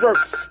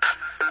introverts.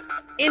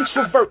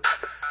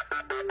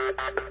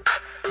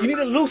 You need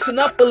to loosen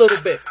up a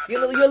little bit.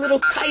 You're a little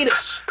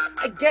tightish.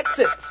 I get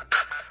it.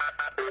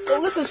 So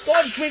listen,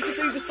 start drinking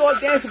so you can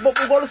start dancing, but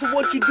regardless of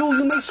what you do,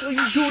 you make sure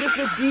you do this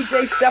with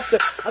DJ Scepter.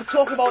 I'm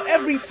talking about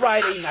every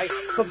Friday night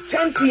from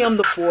 10 p.m.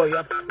 to 4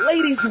 a.m.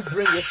 Ladies, you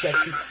bring your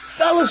sexy.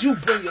 Fellas, you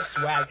bring your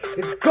swag.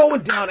 It's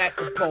going down at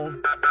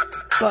Capone.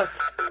 But,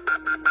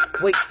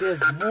 wait,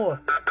 there's more.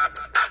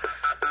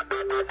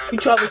 You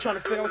trying to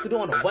figure out what to do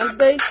on a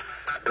Wednesday?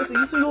 Listen,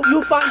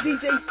 you'll find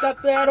DJ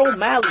Scepter at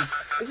O'Malley.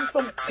 This is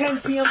from 10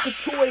 p.m. to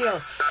 2 a.m.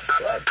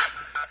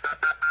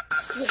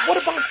 What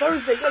about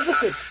Thursday?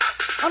 Listen,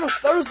 On a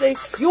Thursday,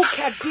 you'll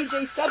catch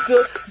DJ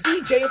Scepter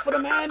DJing for the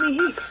Miami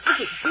Heat.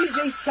 Listen,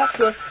 DJ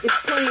Scepter is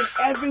playing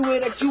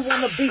everywhere that you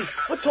want to be.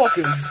 We're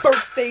talking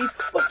birthdays,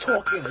 we're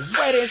talking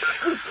weddings,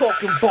 we're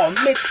talking bar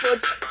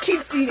mitzvahs,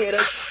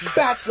 quinceañeras,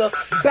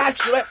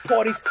 bachelorette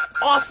parties,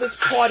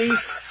 office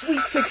parties, sweet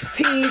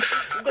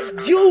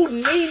 16s, you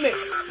name it.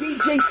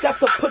 DJ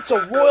Scepter puts a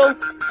royal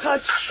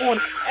touch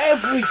on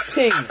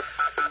everything.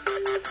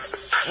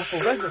 And for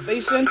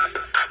reservations,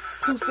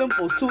 too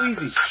simple, too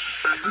easy.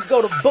 Just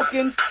go to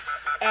bookings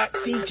at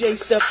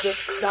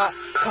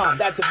djscepter.com.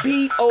 That's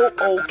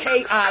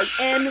BOOKINGS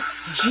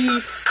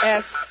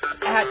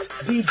at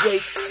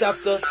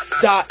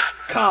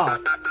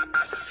djscepter.com.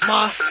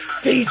 My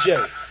DJ.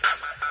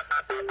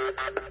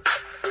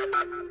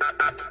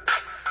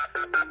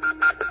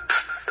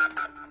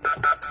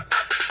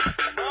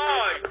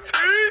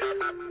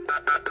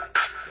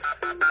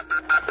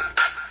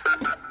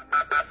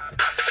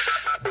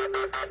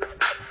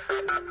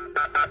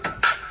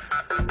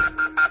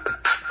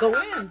 Go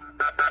in.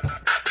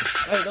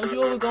 Hey, don't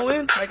you ever go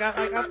in? Like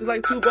after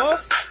like 2 bars?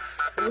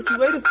 What you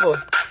waiting for?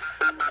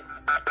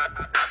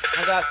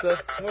 I got the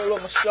world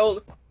on my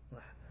shoulder.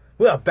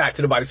 We are back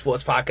to the Body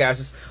Sports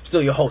Podcast. I'm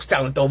still your host,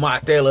 Talent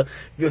Taylor.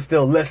 If you're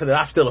still listening,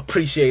 I'm still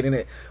appreciating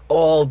it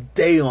all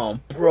day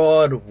on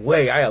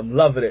Broadway. I am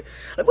loving it.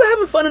 Like, we're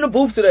having fun in the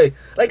booth today.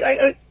 Like,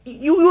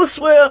 you will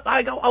swear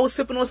I was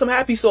sipping on some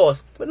happy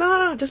sauce. But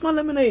nah, just my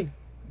lemonade.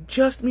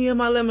 Just me and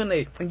my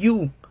lemonade. And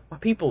you, my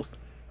peoples.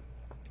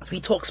 As we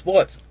talk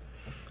sports.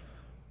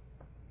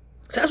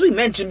 So as we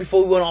mentioned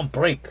before we went on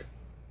break,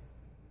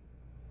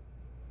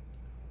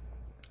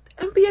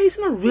 the NBA is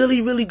in a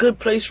really, really good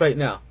place right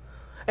now.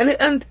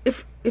 And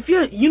if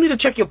you need to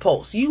check your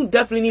pulse. You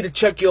definitely need to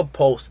check your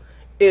pulse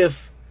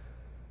if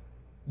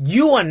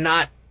you are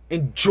not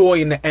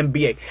enjoying the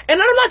NBA.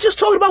 And I'm not just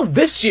talking about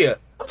this year.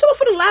 I'm talking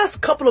for the last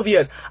couple of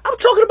years. I'm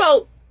talking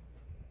about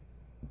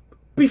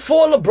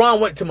before LeBron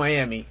went to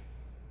Miami.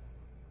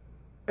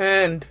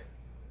 And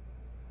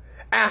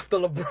after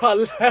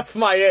LeBron left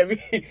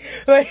Miami.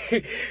 like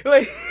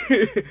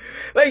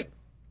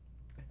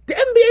the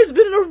NBA's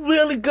been in a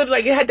really good,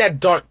 like, it had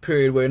that dark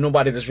period where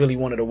nobody just really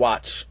wanted to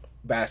watch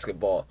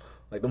basketball.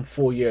 Like them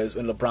 4 years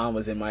when LeBron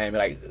was in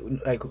Miami.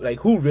 Like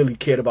who really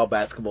cared about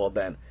basketball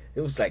then?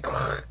 It was like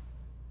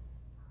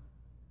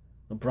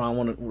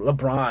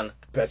LeBron,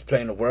 best player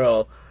in the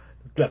world,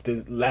 left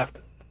his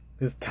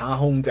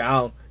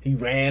hometown. He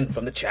ran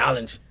from the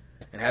challenge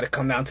and had to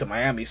come down to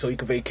Miami so he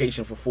could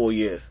vacation for 4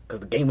 years because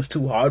the game was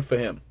too hard for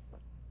him.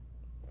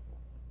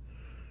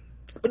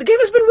 But the game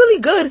has been really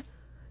good.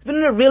 It's been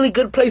in a really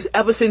good place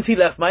ever since he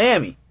left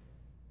Miami.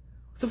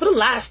 So for the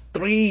last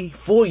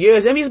 3-4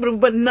 years, I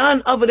mean, but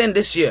none other than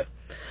this year.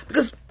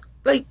 Because,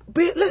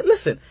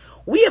 listen,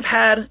 we have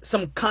had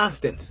some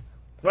constants,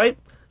 right?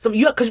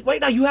 Because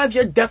right now you have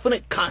your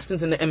definite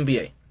constants in the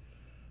NBA,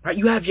 right?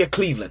 You have your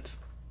Clevelands,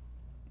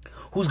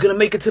 who's gonna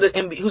make it to the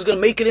NBA, who's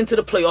gonna make it into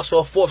the playoffs for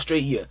a 4th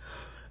straight year,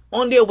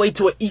 on their way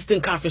to an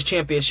Eastern Conference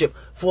championship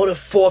for the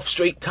 4th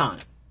straight time,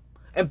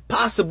 and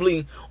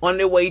possibly on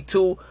their way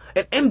to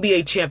an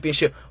NBA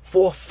championship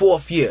for a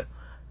 4th year.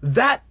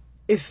 That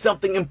is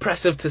something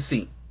impressive to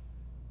see.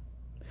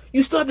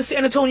 You still have the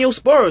San Antonio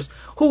Spurs,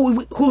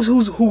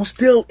 who's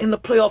still in the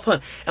playoff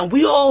hunt, and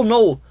we all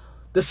know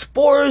the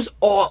Spurs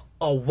are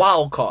a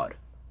wild card.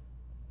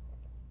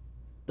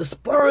 The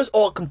Spurs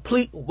are a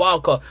complete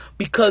wild card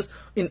because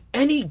in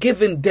any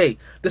given day,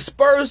 the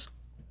Spurs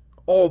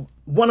are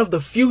one of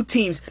the few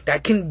teams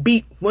that can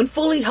beat, when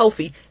fully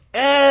healthy,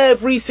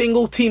 every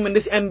single team in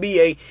this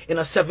NBA in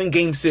a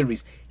 7-game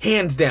series.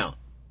 Hands down.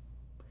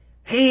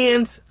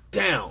 Hands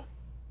down.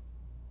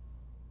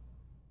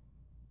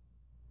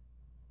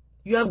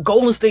 You have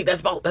Golden State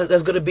that's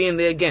going to be in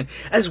there again.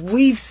 As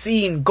we've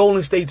seen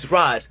Golden State's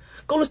rise.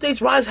 Golden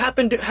State's rise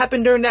happened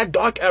during that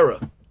dark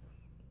era.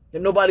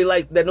 That nobody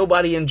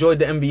enjoyed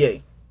the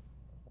NBA.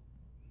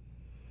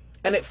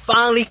 And it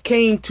finally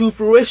came to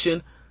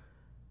fruition.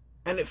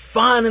 And it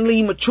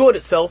finally matured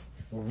itself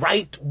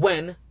right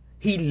when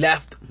he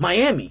left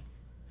Miami.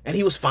 And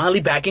he was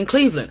finally back in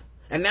Cleveland.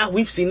 And now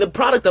we've seen the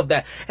product of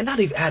that. And now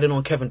they've added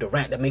on Kevin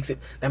Durant. That makes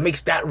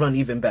that run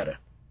even better.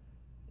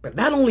 But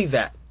not only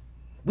that,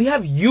 we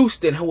have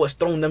Houston, who has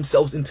thrown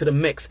themselves into the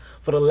mix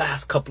for the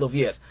last couple of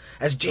years.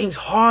 As James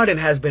Harden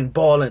has been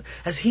balling,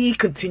 as he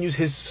continues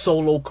his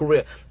solo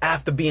career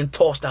after being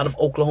tossed out of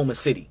Oklahoma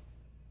City.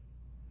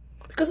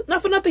 Because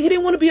not for nothing, he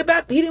didn't want to be a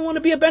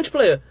bench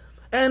player.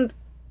 And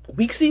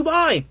we see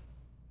why.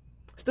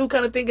 Still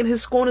kind of thinking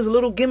his scoring is a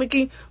little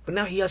gimmicky, but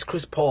now he has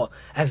Chris Paul,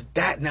 as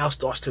that now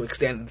starts to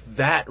extend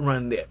that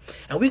run there.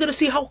 And we're going to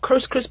see how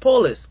cursed Chris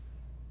Paul is.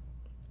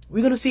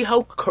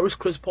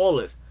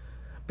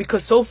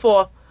 Because so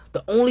far,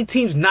 the only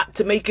teams not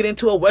to make it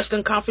into a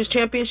Western Conference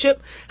championship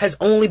has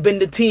only been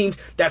the teams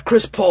that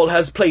Chris Paul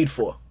has played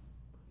for.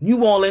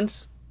 New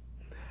Orleans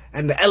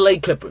and the LA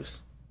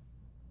Clippers.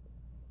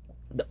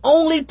 The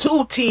only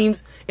 2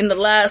 teams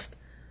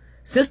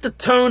since the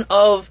turn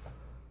of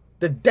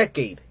the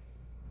decade,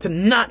 to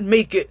not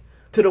make it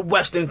to the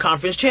Western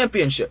Conference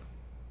championship.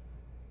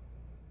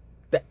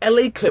 the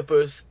LA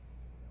Clippers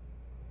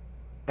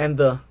and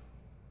the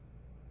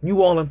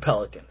New Orleans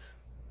Pelicans.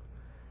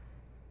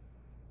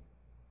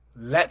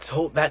 Let's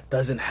hope that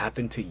doesn't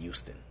happen to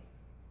Houston,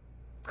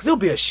 because it'll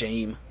be a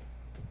shame.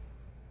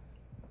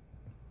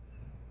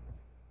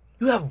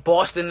 You have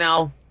Boston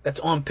now that's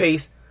on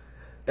pace,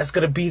 that's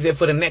going to be there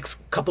for the next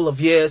couple of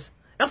years.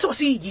 I'm talking,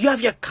 see, you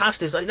have your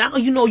constants. Like, now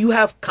you know you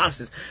have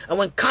constants. And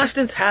when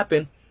constants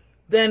happen,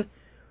 then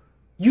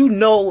you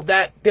know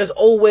that there's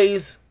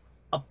always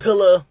a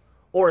pillar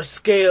or a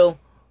scale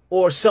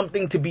or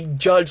something to be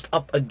judged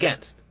up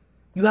against.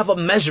 You have a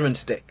measuring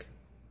stick.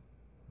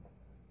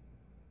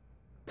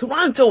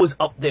 Toronto is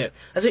up there.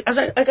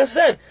 Like I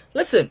said,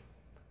 listen,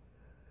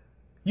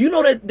 you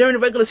know that during the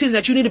regular season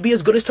that you need to be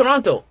as good as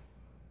Toronto.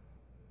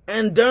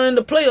 And during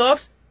the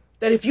playoffs,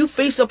 that if you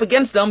face up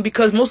against them,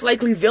 because most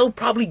likely they'll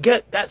probably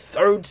get that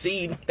 3rd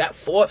seed, that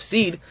 4th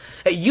seed,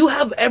 and you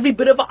have every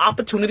bit of an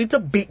opportunity to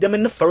beat them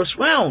in the first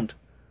round.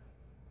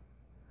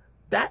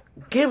 That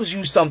gives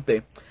you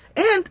something.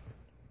 And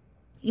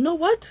you know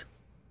what?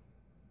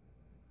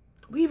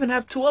 We even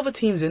have 2 other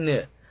teams in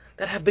there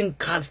that have been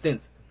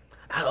constants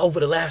over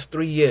the last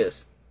 3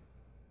 years.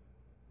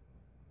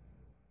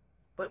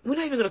 But we're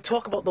not even gonna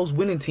talk about those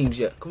winning teams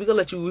yet, because we're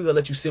gonna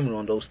let you simmer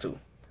on those 2.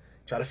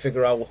 Try to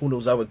figure out who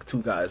those other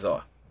 2 guys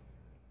are.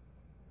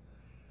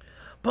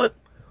 But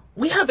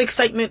we have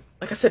excitement,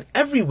 like I said,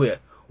 everywhere.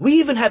 We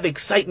even have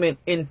excitement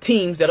in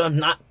teams that are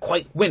not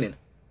quite winning.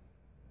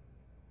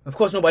 Of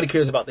course, nobody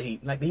cares about the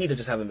Heat. Like, the Heat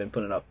just haven't been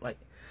putting up. Like,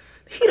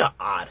 the Heat are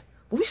odd.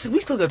 But we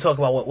still gotta talk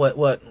about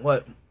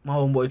what my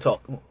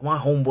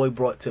homeboy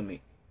brought to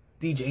me.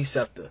 DJ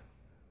Scepter,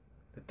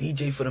 the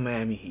DJ for the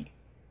Miami Heat.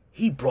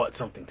 He brought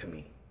something to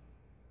me.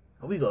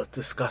 And we gotta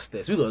discuss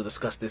this. We gotta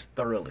discuss this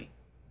thoroughly.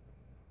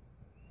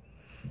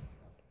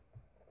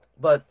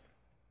 But,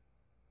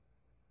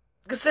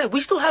 like I said, we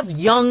still have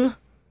young,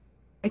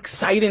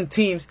 exciting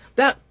teams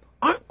that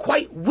aren't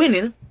quite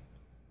winning,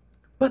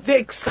 but they're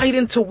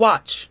exciting to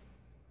watch.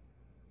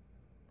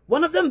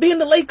 One of them being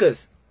the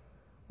Lakers,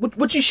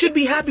 which you should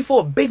be happy for,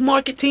 a big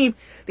market team.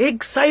 They're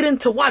exciting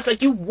to watch.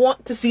 Like, you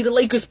want to see the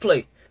Lakers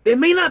play. They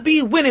may not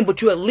be winning,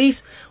 but you at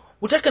least,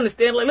 which I can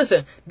understand. Like,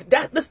 listen,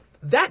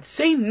 that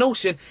same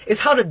notion is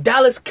how the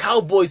Dallas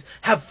Cowboys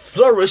have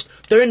flourished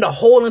during the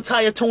whole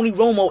entire Tony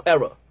Romo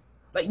era.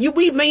 Like,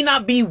 we may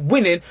not be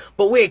winning,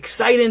 but we're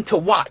excited to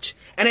watch.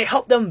 And it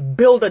helped them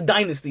build a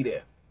dynasty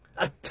there.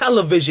 A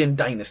television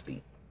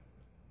dynasty.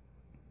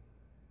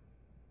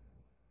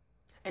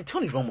 And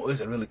Tony Romo is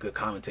a really good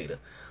commentator.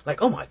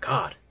 Like, oh my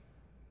God.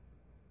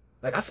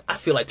 Like, I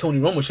feel like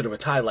Tony Romo should have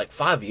retired like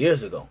 5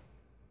 years ago.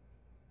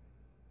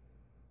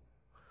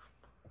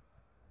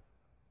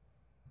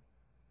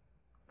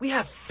 We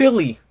have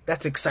Philly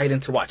that's exciting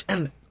to watch.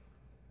 And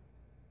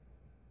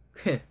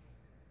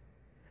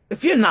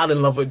if you're not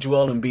in love with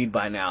Joel Embiid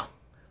by now,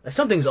 like,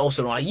 something's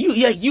also wrong.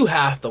 You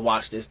have to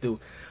watch this dude.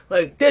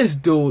 Like, this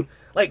dude,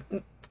 like,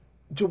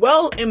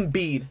 Joel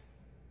Embiid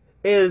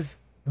is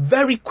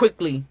very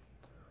quickly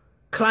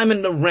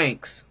climbing the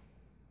ranks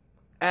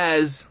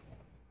as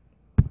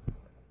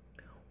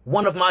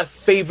one of my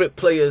favorite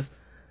players,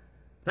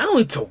 not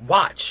only to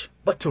watch,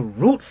 but to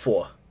root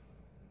for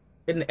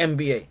in the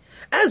NBA.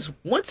 As,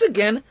 once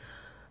again,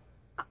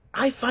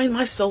 I find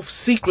myself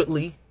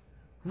secretly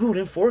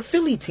rooting for a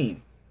Philly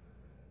team.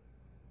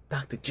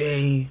 Dr.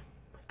 J,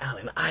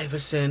 Allen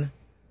Iverson,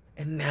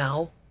 and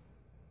now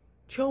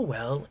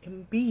Joel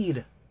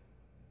Embiid.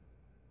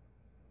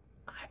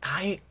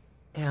 I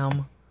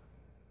am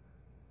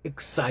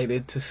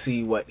excited to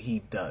see what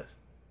he does.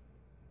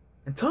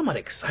 And talking about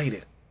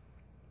excited,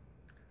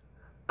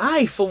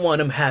 I, for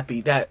one, am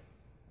happy that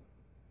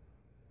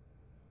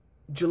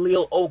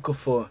Jahlil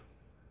Okafor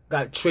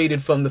got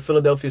traded from the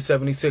Philadelphia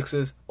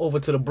 76ers over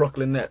to the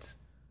Brooklyn Nets.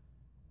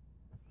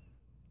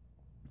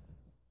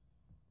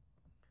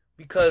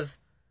 Because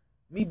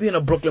me being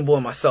a Brooklyn boy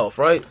myself,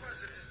 right?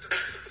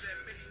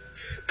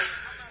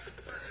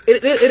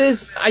 It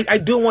is. I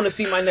do want to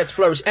see my Nets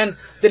flourish, and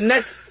the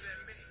Nets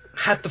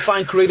have to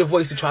find creative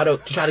ways to try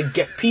to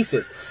get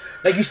pieces.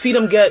 Like, you see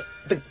them get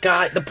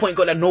the point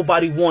guard that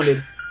nobody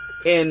wanted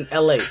in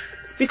LA,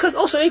 because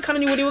also they kind of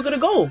knew where they were gonna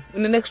go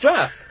in the next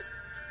draft.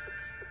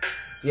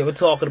 Yeah, we're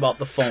talking about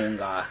the phone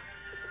guy.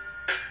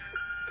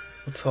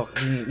 We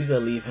gotta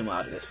leave him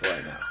out of this for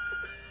right now.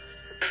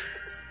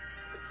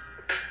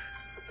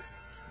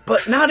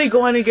 But now they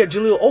go in and get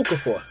Jahlil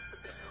Okafor,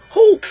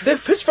 who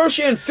his first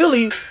year in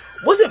Philly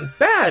wasn't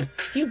bad.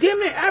 He damn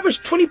near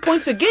averaged 20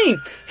 points a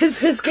game.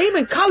 His game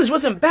in college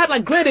wasn't bad.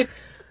 Like, granted,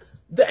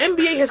 the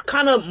NBA has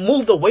kind of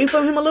moved away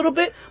from him a little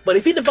bit, but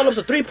if he develops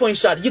a 3-point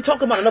shot, you're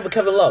talking about another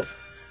Kevin Love.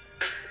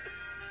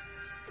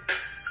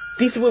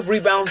 Decent with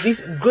rebounds,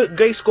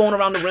 great scoring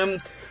around the rim,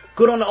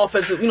 good on the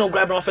offensive,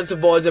 grabbing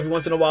offensive boards every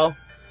once in a while.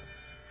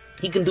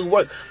 He can do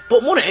work.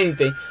 But more than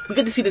anything, we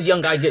get to see this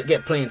young guy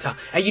get playing time.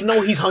 And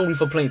he's hungry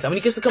for playing time. And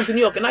he gets to come to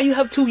New York. And now you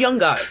have 2 young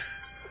guys.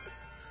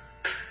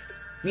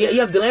 Yeah,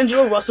 you have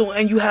D'Angelo Russell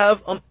and you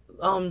have, I'm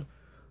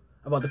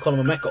about to call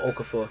him Emeka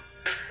Okafor.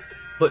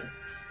 But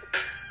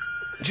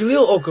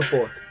Jahlil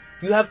Okafor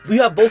You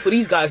have both of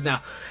these guys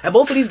now, and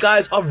both of these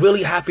guys are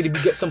really happy to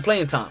get some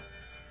playing time.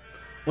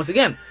 Once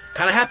again,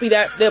 kind of happy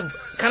that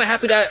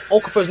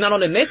Okafor's not on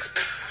the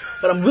Knicks,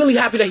 but I'm really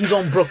happy that he's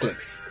on Brooklyn.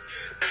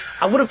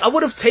 I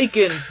would have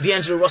taken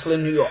D'Angelo Russell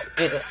in New York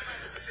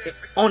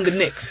on the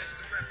Knicks.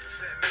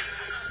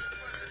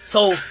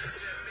 So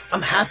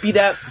I'm happy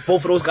that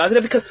both of those guys are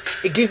there because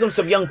it gives them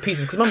some young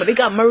pieces. Because remember, they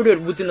got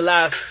murdered within the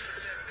last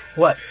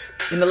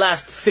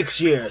 6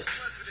 years,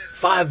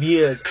 5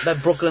 years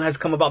that Brooklyn has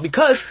come about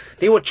because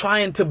they were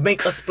trying to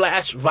make a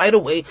splash right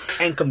away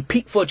and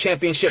compete for a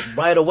championship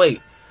right away.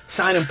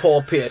 Signing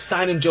Paul Pierce,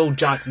 signing Joe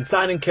Johnson,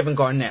 signing Kevin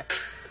Garnett.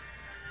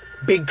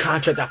 Big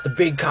contract after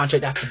big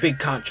contract after big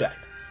contract.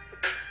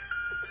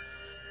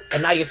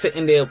 And now you're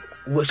sitting there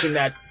wishing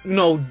that,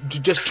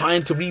 just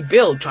trying to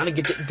rebuild, trying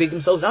to dig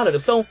themselves out of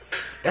it. So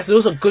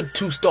those are good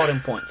 2 starting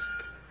points.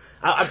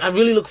 I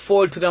really look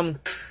forward to them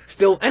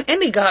still. And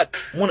they got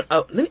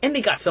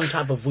some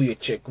type of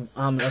Vujacic,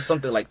 or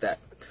something like that.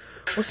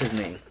 What's his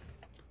name?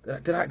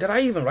 Did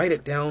I even write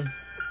it down?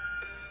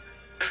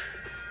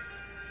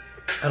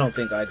 I don't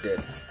think I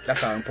did. That's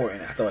how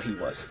important I thought he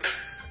was.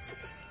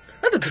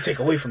 Nothing to take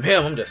away from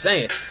him. I'm just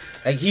saying,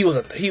 like he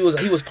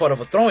was part of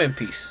a throwing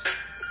piece.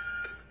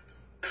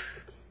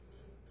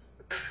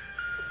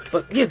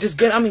 But yeah, just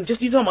you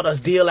talking about us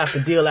deal after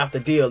deal after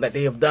deal that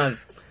they have done.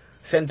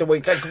 Sent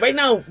away. Like right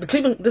now,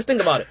 just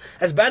think about it.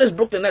 As bad as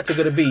Brooklyn Nets are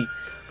going to be,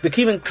 the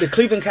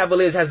Cleveland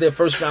Cavaliers has their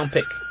first round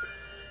pick.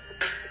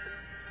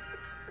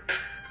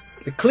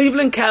 The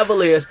Cleveland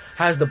Cavaliers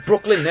has the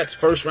Brooklyn Nets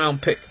first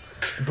round pick.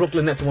 The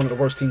Brooklyn Nets are one of the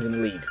worst teams in the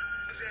league.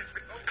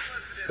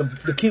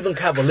 The Cleveland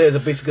Cavaliers are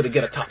basically going to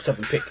get a top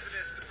 7 pick.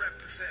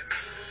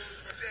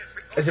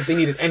 As if they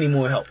needed any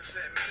more help.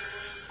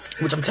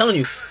 Which I'm telling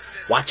you,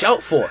 watch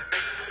out for.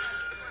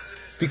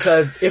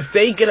 Because if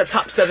they get a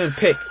top 7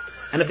 pick,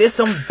 and if there's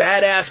some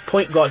badass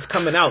point guards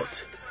coming out,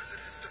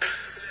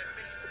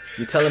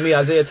 you telling me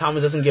Isaiah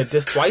Thomas doesn't get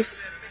dissed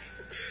twice?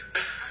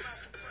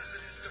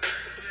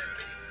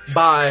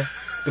 By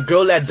the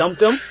girl that dumped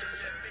him,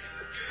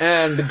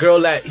 and the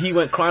girl that he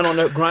went crying on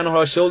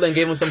her shoulder and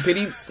gave him some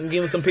pity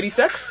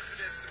sex?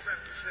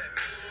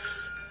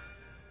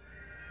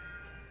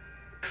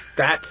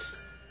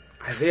 That's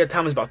Isaiah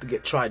Thomas about to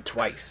get tried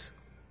twice.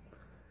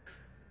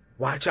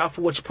 Watch out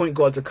for which point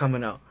guards are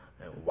coming out.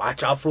 And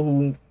watch out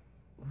for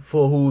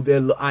who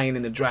they're eyeing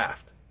in the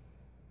draft.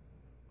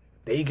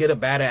 They get a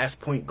badass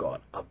point guard.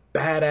 A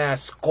badass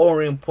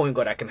scoring point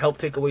guard that can help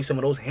take away some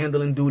of those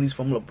handling duties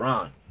from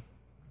LeBron.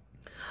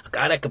 A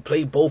guy that can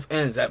play both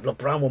ends. That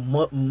LeBron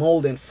will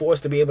mold and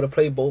force to be able to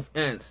play both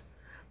ends.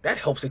 That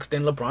helps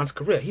extend LeBron's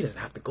career. He doesn't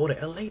have to go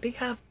to LA. They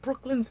have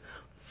Brooklyn's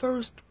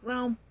first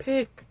round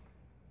pick.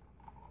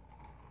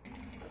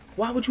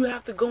 Why would you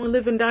have to go and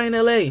live and die in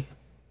LA?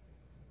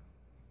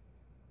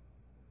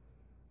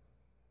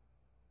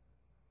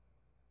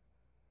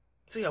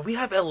 So yeah, we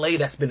have LA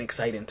that's been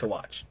exciting to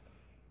watch.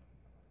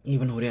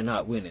 Even though they're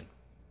not winning.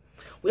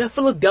 We have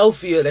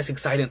Philadelphia that's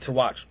exciting to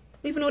watch.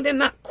 Even though they're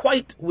not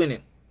quite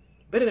winning.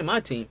 Better than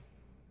my team.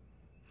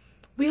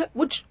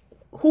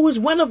 Who is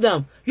one of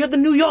them? You have the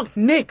New York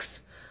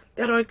Knicks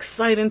that are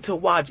exciting to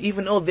watch.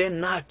 Even though they're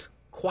not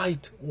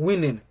quite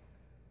winning.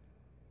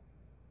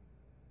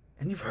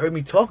 And you've heard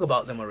me talk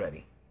about them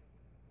already.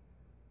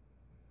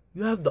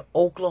 You have the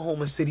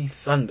Oklahoma City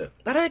Thunder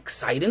that are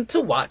exciting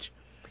to watch.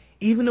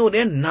 Even though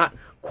they're not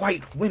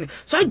quite winning.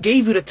 So I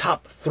gave you the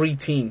top 3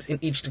 teams in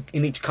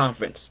each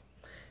conference.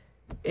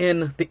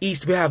 In the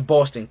East, we have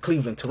Boston,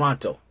 Cleveland,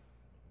 Toronto.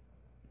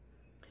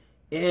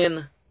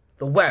 In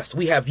the West,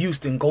 we have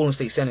Houston, Golden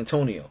State, San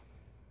Antonio.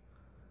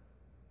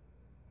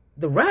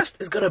 The rest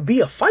is going to be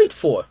a fight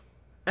for.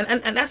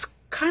 And that's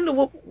kind of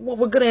what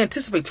we're going to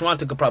anticipate.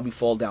 Toronto could probably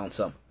fall down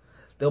some.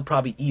 They'll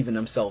probably even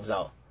themselves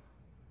out.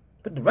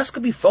 But the rest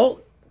can be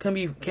fought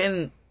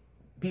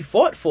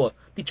for.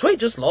 Detroit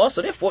just lost,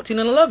 so they're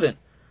 14-11.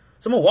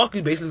 So Milwaukee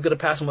basically is going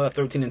to pass them with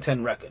a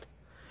 13-10 record.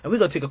 And we're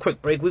going to take a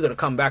quick break. We're going to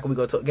come back and we're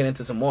going to get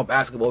into some more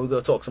basketball. We're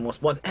going to talk some more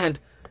sports. And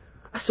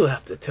I still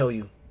have to tell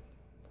you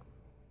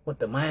what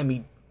the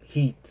Miami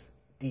Heat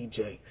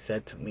DJ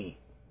said to me.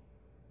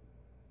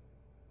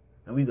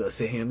 And we're going to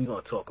sit here and we're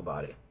going to talk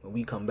about it when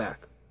we come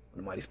back on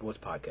the Mighty Sports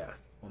Podcast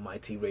on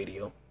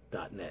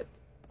mytradio.net.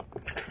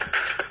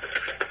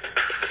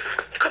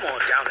 Come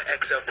on down to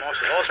XF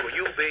Martial Arts where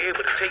you'll be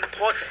able to take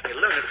part in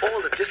learning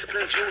all the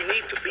disciplines you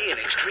need to be an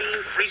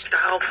extreme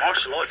freestyle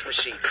martial arts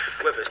machine.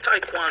 Whether it's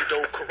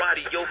taekwondo,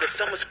 karate, yoga,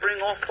 summer,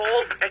 spring, or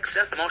fall,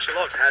 XF Martial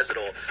Arts has it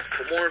all.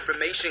 For more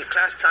information,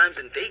 class times,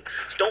 and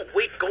dates, don't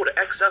wait. Go to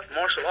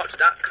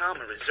xfmartialarts.com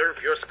and reserve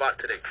your spot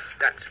today.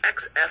 That's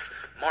XF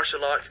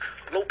Martial Arts,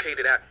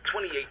 located at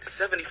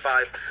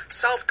 2875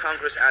 South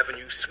Congress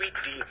Avenue, Suite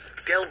D,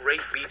 Delray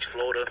Beach,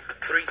 Florida,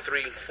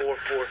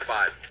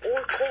 33445.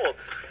 Or call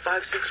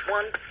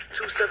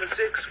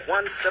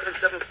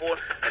 561-276-1774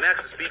 and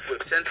ask to speak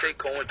with Sensei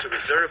Cohen to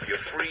reserve your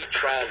free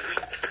trial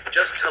week.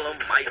 Just tell him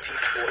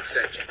myt-sports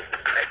sent you.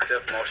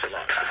 XF Martial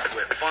Arts,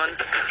 where fun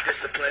and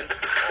discipline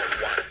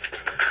are one.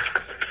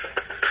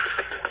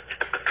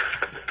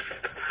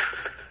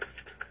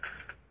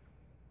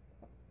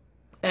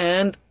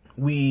 And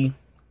we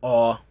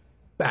are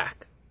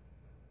back.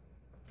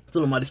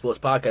 Still a Mighty Sports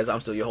Podcast.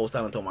 I'm still your host,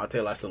 Alan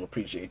Tomartel. I still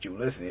appreciate you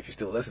listening. If you're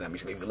still listening, I'm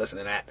still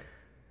listening at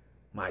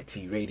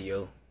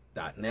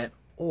mytradio.net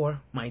or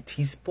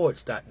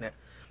myt-sports.net.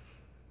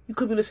 You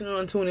could be listening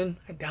on TuneIn.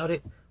 I doubt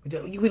it. You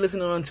could be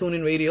listening on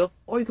TuneIn Radio,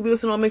 or you could be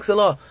listening on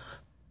Mixlr.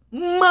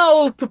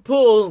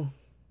 Multiple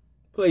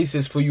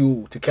places for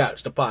you to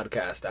catch the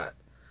podcast at.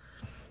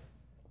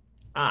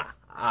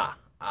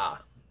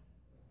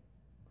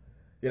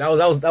 Yeah,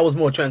 that was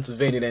more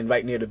Transylvania than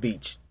right near the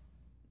beach.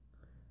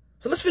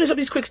 So let's finish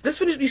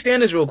these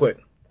standings real quick,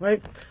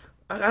 right?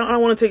 I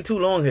don't want to take too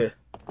long here.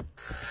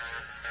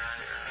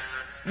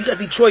 You got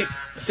Detroit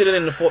sitting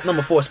in the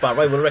number 4 spot,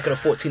 right, with a record of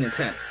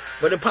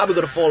 14-10. But they're probably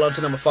going to fall out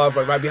to number 5,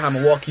 right behind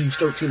Milwaukee, who's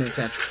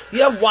 13-10.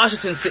 You have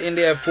Washington sitting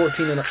there at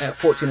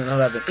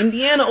 14-11.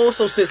 Indiana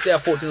also sits there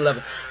at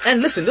 14-11.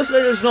 And listen, just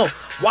let us know,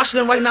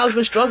 Washington right now has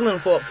been struggling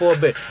for a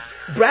bit.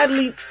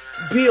 Bradley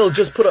Beal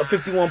just put up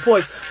 51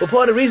 points, but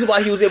part of the reason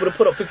why he was able to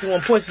put up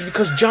 51 points is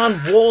because John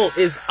Wall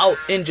is out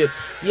injured.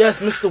 Yes,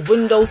 Mr.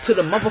 Window to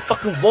the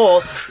motherfucking wall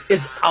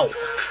is out.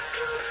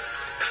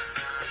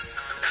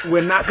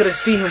 We're not going to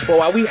see him for a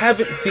while. We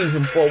haven't seen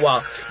him for a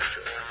while.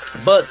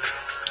 But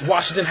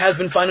Washington has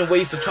been finding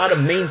ways to try to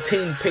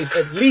maintain pace,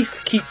 at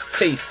least keep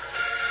pace.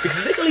 Because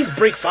if they can at least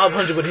break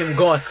 500 with him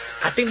gone,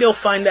 I think they'll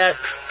find that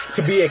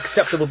to be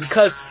acceptable,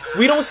 because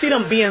we don't see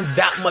them being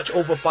that much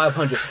over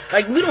 500.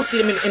 Like, we don't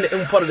see them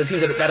in part of the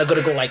teams that are going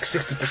to go like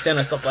 60%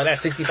 and stuff like that,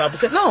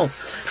 65%. No,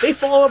 they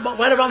fall about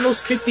right around those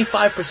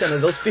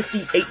 55%ers, those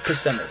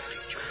 58%ers.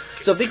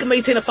 So if they can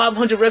maintain a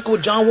 500 record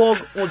with John Wall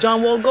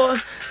gone,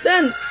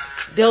 then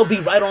they'll be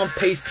right on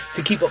pace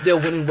to keep up their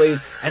winning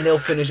ways, and they'll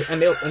finish, and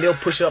they'll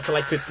push it up to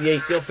like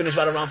 58. They'll finish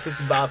right around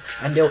 55,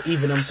 and they'll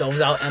even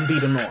themselves out and be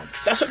the norm.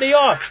 That's what they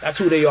are. That's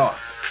who they are.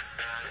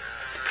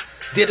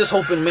 They're just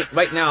hoping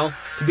right now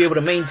to be able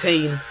to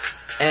maintain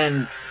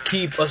and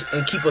keep a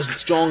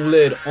strong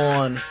lid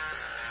on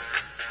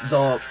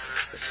the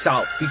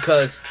South,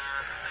 because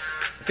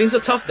things are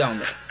tough down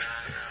there.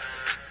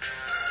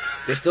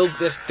 They're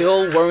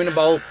still worrying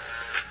about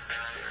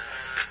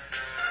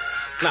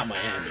not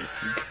Miami,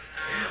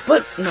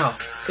 but no.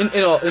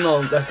 In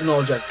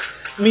all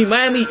just, I mean,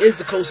 Miami is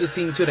the closest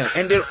team to them,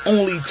 and they're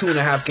only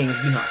 2.5 games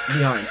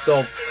behind,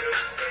 so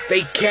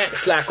they can't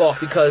slack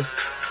off, because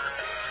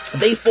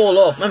they fall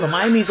off. Remember,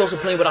 Miami's also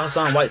playing without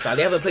Hassan Whiteside.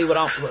 They haven't played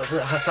without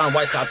Hassan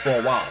Whiteside for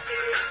a while.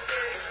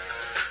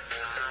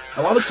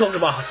 And while we're talking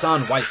about Hassan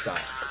Whiteside,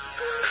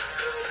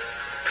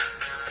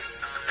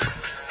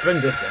 bring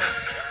this down.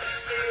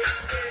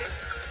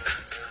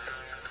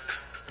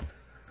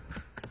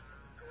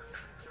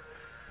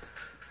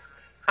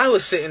 I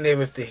was sitting there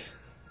with the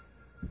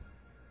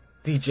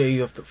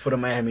DJ for the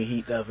Miami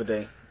Heat the other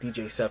day,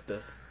 DJ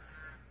Scepter,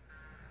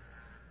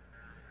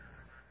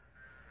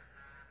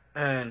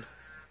 and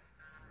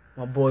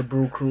my boy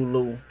Brew Crew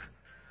Lou.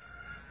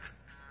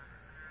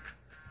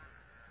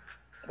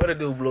 What it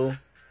do, Blue?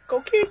 Go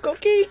key.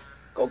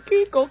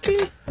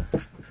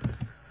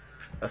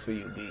 That's where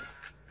you be.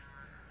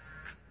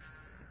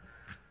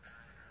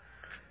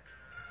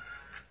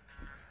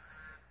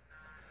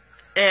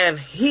 And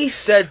he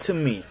said to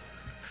me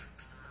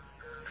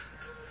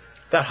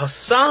that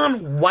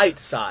Hassan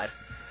Whiteside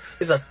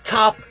is a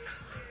top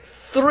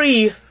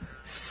 3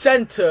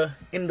 center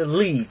in the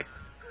league.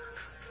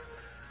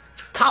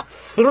 Top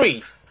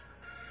 3.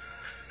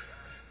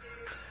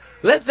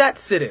 Let that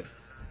sit in.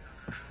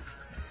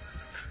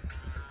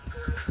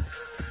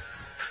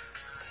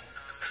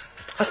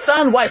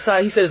 Hassan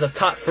Whiteside, he said, is a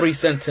top 3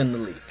 center in the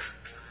league.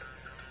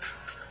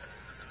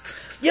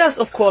 Yes,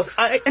 of course.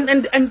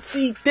 And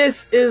see,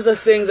 this is the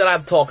things that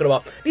I'm talking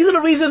about. These are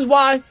the reasons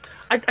why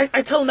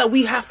I tell him that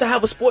we have to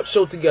have a sports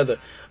show together.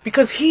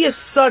 Because he is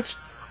such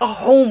a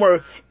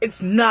homer,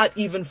 it's not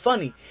even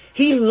funny.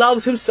 He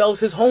loves himself,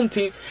 his home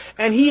team,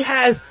 and he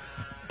has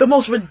the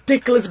most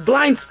ridiculous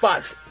blind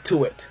spots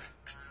to it.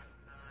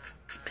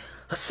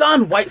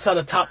 Hassan Whiteside,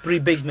 a top 3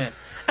 big man.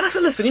 And I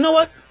said, listen, you know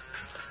what?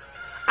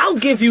 I'll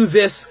give you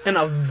this in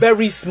a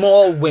very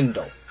small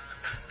window.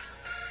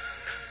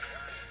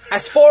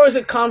 As far as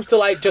it comes to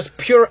like just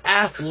pure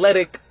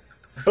athletic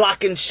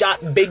block and shot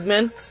big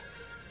men,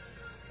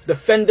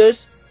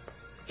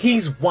 defenders,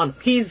 he's one.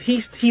 He's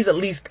at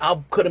least,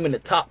 I'll put him in the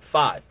top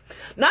 5.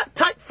 Not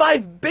top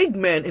 5 big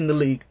men in the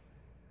league,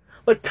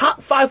 but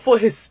top 5 for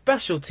his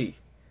specialty.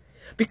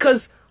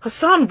 Because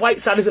Hassan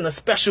Whiteside is in a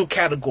special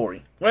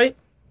category, right?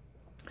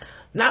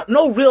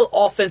 No real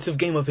offensive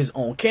game of his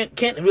own.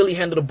 Can't really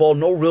handle the ball.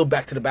 No real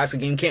back to the basket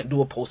game. Can't do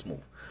a post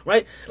move,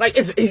 right? Like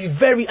he's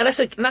very, and I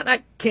said not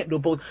can't do a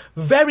post.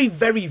 Very,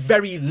 very,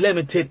 very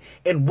limited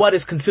in what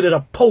is considered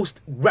a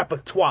post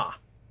repertoire.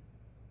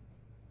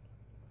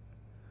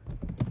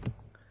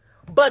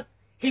 But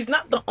he's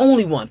not the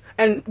only one.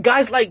 And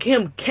guys like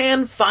him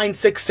can find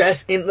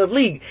success in the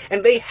league.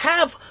 And they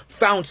have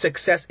found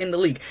success in the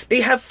league.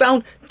 They have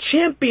found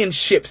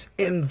championships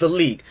in the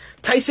league.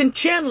 Tyson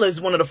Chandler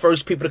is one of the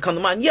first people to come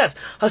to mind. Yes,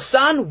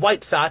 Hassan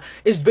Whiteside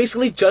is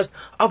basically just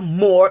a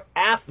more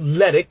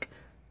athletic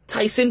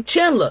Tyson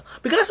Chandler,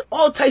 because that's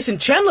all Tyson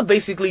Chandler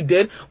basically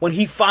did when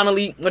he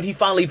finally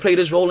played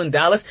his role in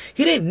Dallas.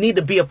 He didn't need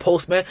to be a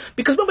postman,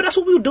 because remember, that's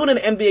what we were doing in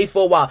the NBA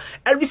for a while.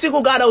 Every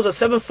single guy that was a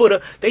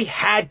 7-footer, they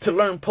had to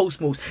learn post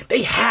moves.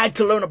 They had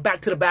to learn a back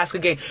to the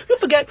basket game. You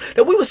forget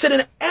that we were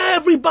sending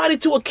everybody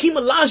to Akeem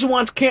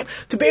Olajuwon's camp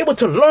to be able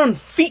to learn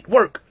feet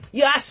work.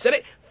 Yeah, I said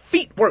it,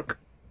 feet work.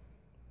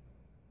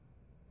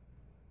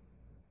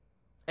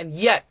 And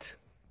yet,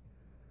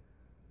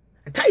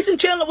 Tyson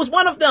Chandler was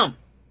one of them.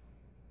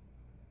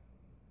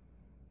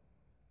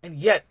 And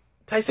yet,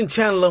 Tyson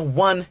Chandler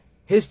won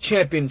his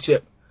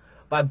championship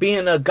by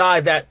being a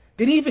guy that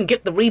didn't even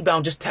get the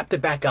rebound, just tapped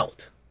it back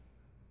out.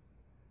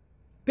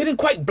 Didn't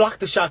quite block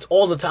the shots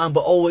all the time,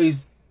 but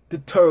always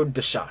deterred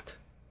the shot.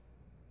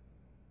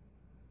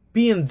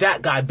 Being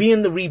that guy,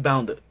 being the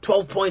rebounder.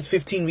 12 points,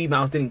 15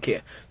 rebounds, didn't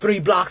care. 3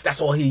 blocks,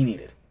 that's all he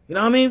needed. You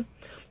know what I mean?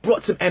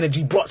 Brought some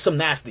energy, brought some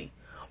nasty.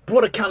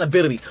 Brought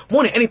accountability.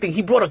 More than anything,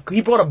 he brought a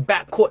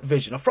backcourt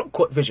vision, a front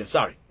court vision,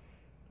 sorry.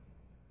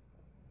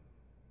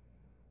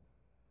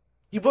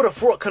 He brought a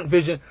front court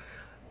vision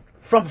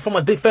from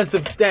a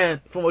defensive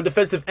stand, from a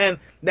defensive end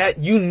that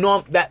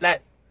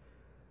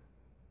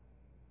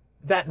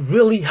that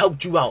really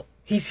helped you out.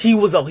 He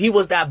was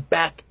that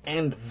back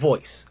end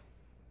voice.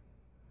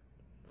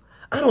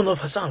 I don't know if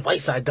Hassan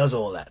Whiteside does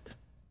all that.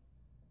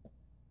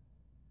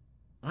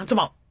 I'm talking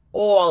about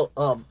all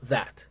of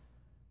that.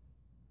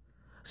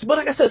 But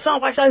like I said,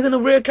 Hassan Whiteside is in a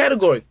rare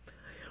category.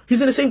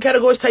 He's in the same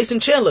category as Tyson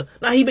Chandler.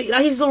 Now he's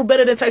a little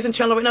better than Tyson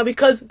Chandler right now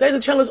because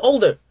Tyson Chandler's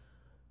older.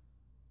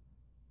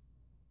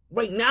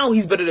 Right now,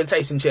 he's better than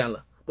Tyson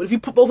Chandler. But if you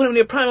put both of them in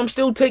their prime, I'm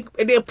still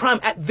taking their prime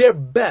at their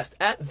best.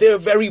 At their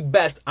very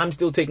best, I'm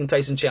still taking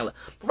Tyson Chandler.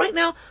 But right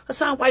now,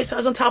 Hassan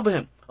Whiteside's on top of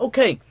him.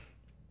 Okay.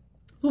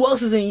 Who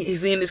else is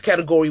he in this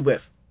category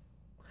with?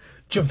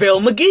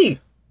 JaVale McGee.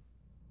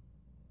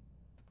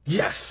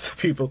 Yes,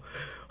 people.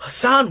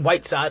 Hassan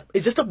Whiteside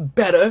is just a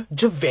better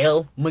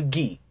JaVale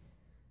McGee.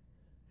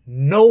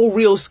 No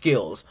real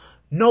skills.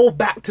 No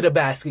back to the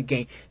basket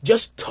game.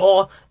 Just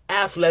tall,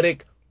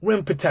 athletic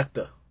rim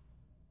protector.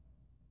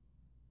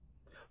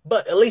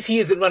 But at least he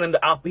isn't running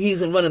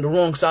the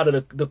wrong side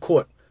of the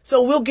court.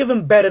 So we'll give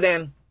him better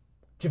than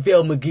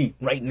JaVale McGee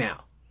right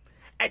now.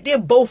 At their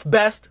both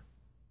best,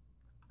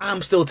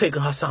 I'm still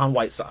taking Hassan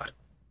Whiteside.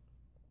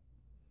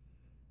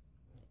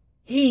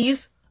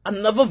 He's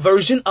another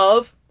version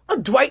of a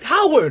Dwight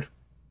Howard.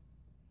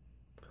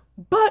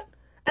 But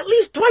at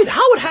least Dwight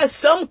Howard has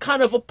some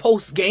kind of a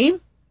post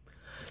game.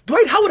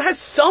 Dwight Howard has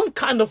some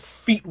kind of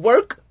feet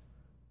work.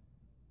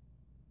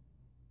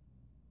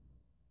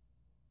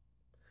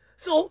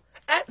 So,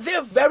 at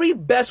their very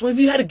best, when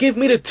you had to give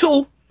me the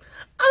two,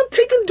 I'm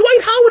taking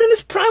Dwight Howard in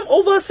his prime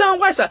over Hassan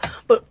Whiteside.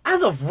 But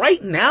as of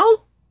right now,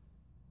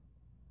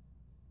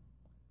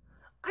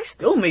 I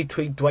still may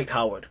take Dwight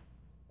Howard.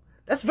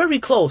 That's very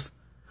close.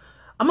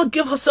 I'm going to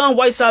give Hassan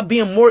Whiteside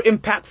being more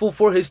impactful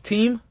for his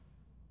team.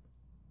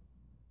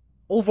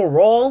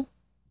 Overall.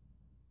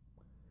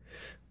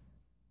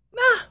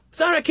 Nah,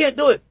 sorry, I can't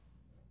do it.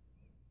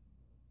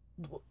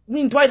 I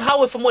mean, Dwight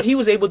Howard, from what he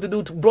was able to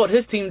do, brought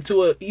his team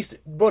to an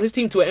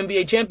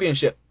NBA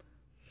championship.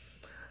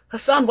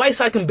 Hassan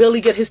Whiteside can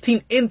barely get his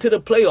team into the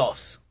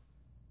playoffs.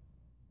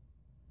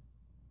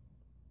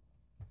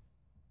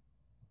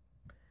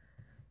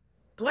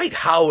 Dwight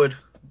Howard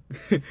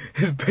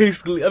is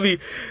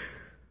basically,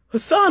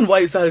 Hassan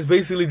Whiteside is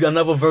basically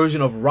another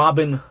version of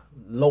Robin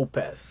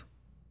Lopez.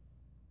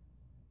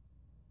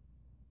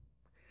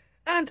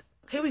 And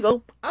here we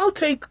go. I'll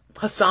take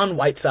Hassan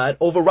Whiteside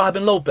over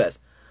Robin Lopez.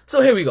 So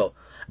here we go.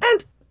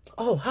 And,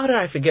 how did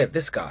I forget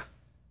this guy?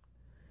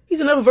 He's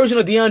another version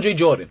of DeAndre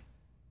Jordan.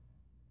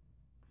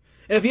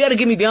 And if you had to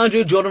give me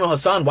DeAndre Jordan or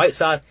Hassan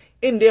Whiteside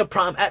in their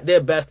prime at their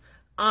best,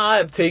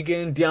 I'm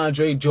taking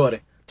DeAndre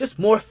Jordan. Just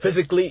more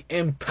physically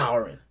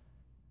empowering.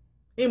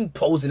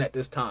 Imposing at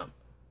this time.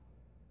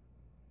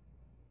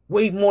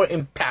 Way more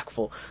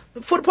impactful.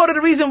 For part of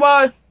the reason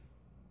why,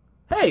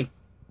 I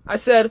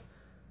said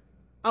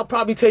I'll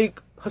probably take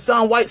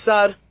Hassan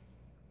Whiteside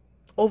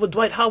over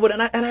Dwight Howard,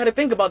 and I had to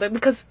think about that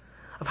because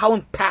of how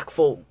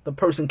impactful the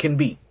person can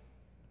be.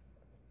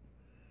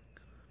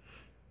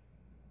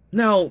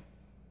 Now,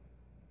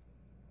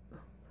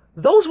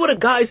 those were the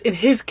guys in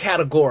his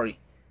category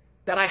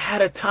that I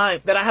had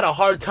a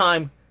hard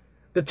time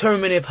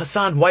determining if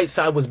Hassan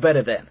Whiteside was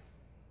better than.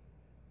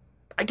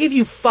 I gave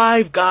you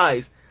 5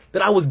 guys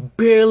that I was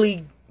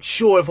barely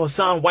sure if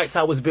Hassan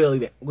Whiteside was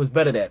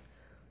better than.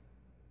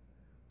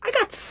 I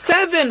got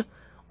 7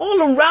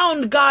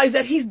 all-around guys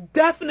that he's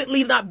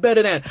definitely not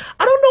better than.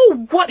 I don't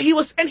know what he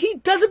was, and he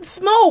doesn't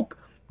smoke.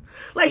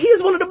 Like, he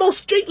is one of the most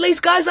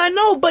straight-laced guys I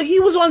know, but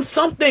he was on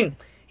something.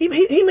 He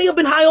may have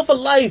been high off of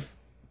life.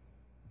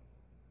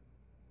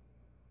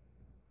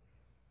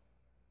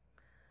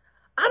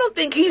 I don't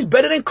think he's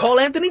better than Karl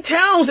Anthony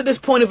Towns at this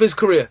point of his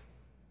career.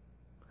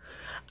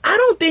 I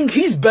don't think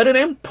he's better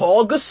than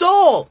Paul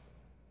Gasol.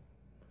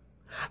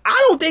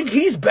 I don't think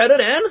he's better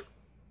than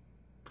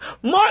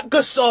Marc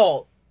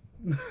Gasol.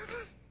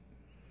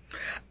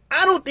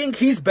 I don't think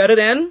he's better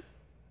than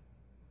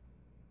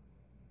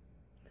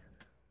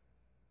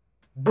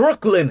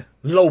Brooklyn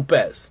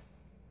Lopez.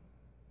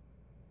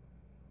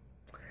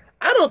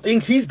 I don't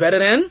think he's better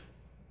than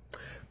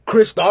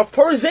Kristaps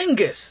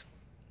Porzingis.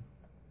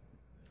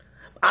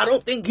 I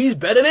don't think he's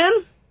better than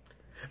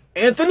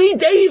Anthony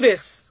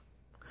Davis.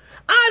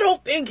 I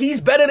don't think he's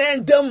better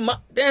than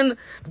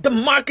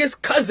DeMarcus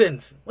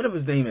Cousins, whatever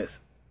his name is.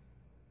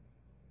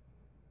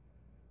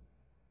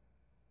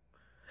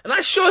 And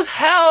I sure as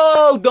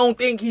hell don't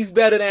think he's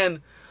better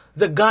than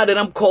the guy that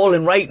I'm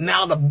calling right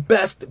now the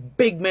best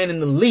big man in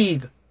the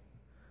league,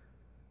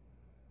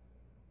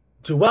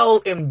 Joel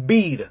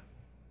Embiid.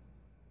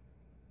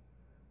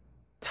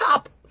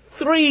 Top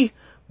 3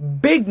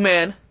 big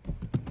men.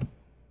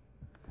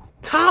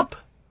 Top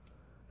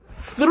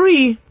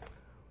 3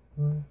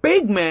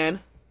 big man.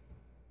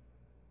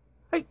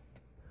 Like,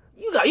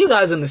 you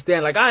guys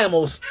understand, like, I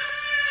almost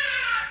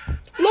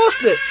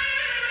lost it.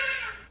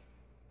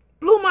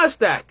 Blew my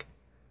stack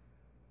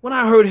when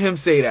I heard him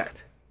say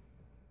that.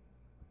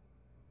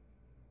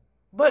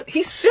 But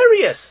he's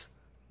serious.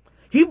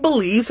 He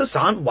believes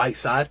Hassan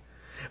Whiteside,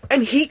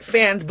 and Heat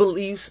fans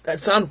believes that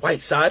Hassan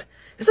Whiteside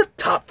is a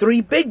top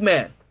 3 big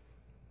man.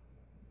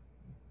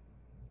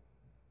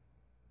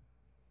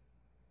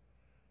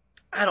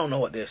 I don't know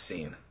what they're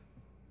seeing.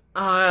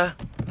 I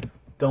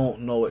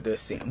don't know what they're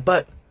seeing.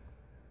 But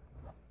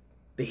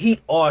the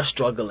Heat are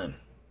struggling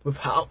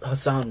without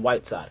Hassan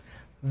Whiteside.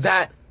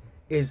 That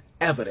is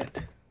evident.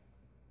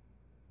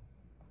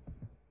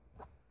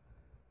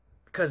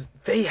 Because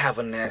they have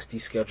a nasty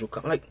schedule.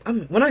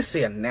 When I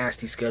say a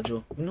nasty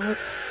schedule, you know what?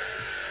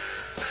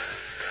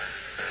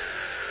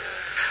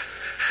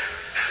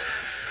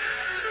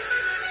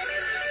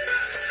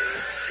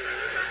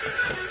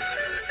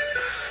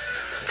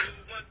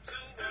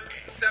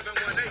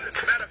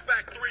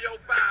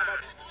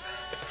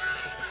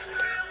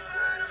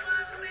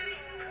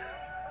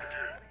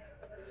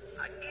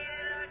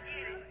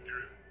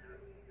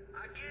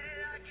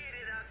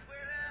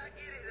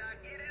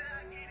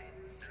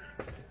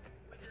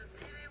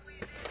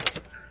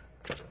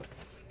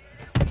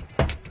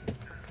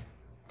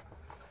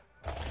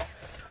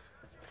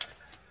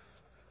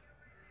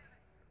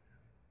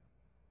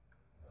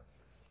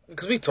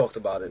 Because we talked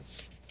about it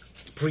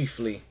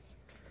briefly,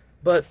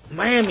 but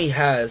Miami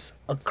has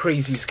a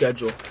crazy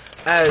schedule,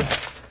 as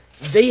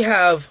they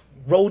have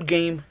road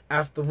game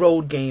after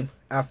road game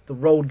after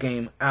road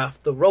game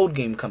after road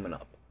game coming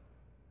up.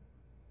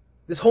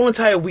 This whole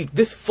entire week,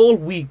 this full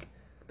week,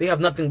 they have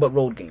nothing but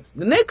road games.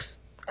 The Knicks,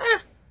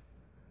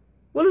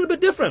 we're a little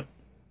bit different.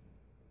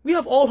 We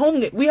have all home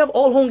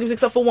games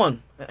except for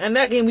one, and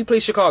that game we play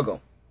Chicago.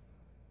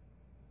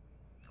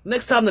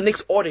 Next time the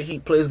Knicks or the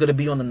Heat play is going to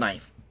be on the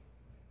 9th.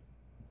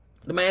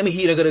 The Miami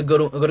Heat are gonna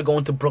go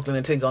into Brooklyn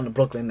and take on the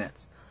Brooklyn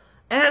Nets.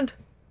 And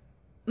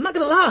I'm not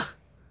gonna lie.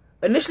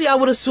 Initially, I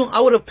would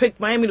have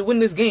picked Miami to win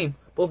this game,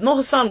 but with no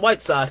Hassan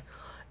Whiteside,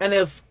 and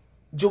if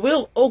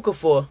Joel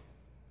Okafor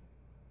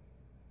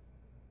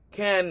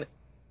can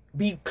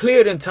be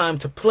cleared in time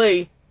to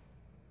play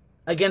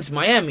against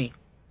Miami,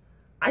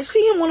 I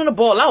see him wanting to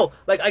ball out.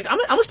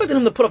 I'm expecting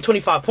him to put up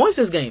 25 points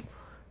this game.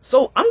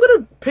 So I'm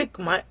gonna pick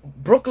my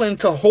Brooklyn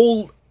to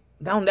hold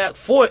down that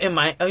fort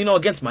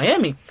against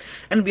Miami.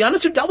 And to be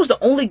honest with you, that was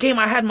the only game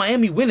I had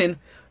Miami winning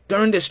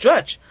during this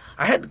stretch.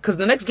 Because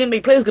the next game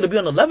they play is going to be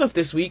on the 11th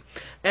this week,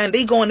 and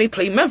they go and they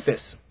play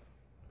Memphis.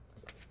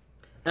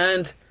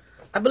 And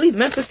I believe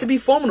Memphis to be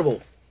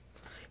formidable.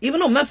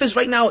 Even though Memphis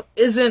right now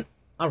isn't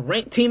a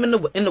ranked team in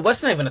the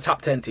West, not even a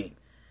top 10 team.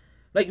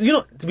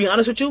 To be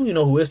honest with you, you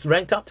know who is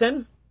ranked top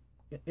 10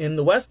 in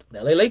the West?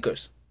 The LA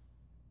Lakers.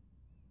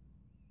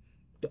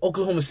 The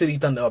Oklahoma City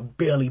Thunder are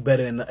barely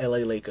better than the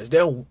LA Lakers.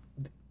 They're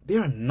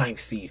a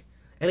 9th seed.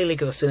 LA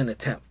Lakers are sitting at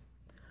 10th.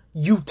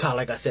 Utah,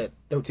 like I said,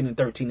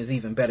 13-13 is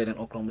even better than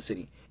Oklahoma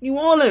City. New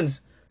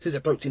Orleans sits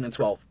at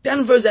 13-12.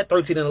 Denver's at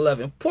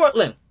 13-11.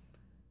 Portland,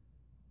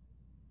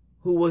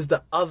 who was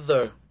the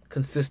other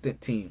consistent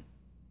team.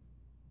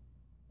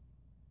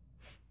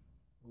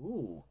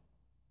 Ooh.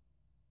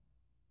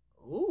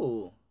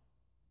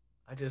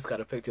 I just got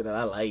a picture that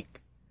I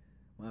like.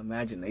 My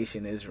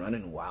imagination is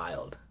running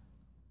wild.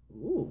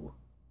 Ooh.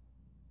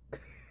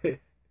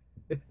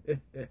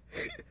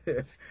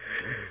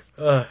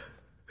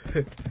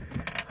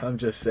 I'm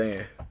just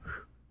saying.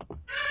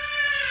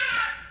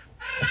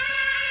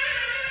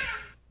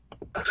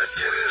 Let's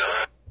get it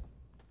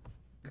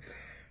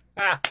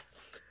on.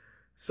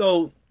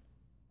 So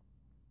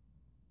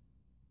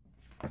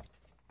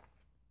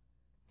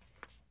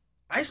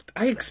I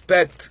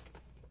expected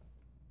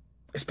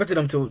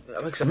them to.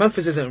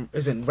 Memphis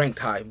isn't ranked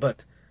high,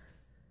 but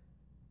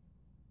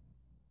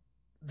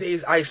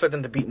I expect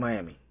them to beat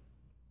Miami.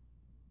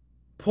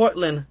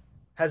 Portland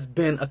has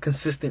been a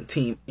consistent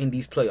team in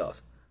these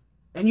playoffs.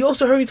 And you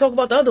also heard me talk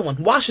about the other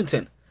one.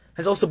 Washington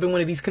has also been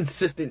one of these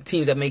consistent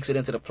teams that makes it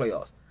into the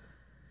playoffs.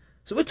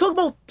 So we're talking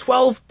about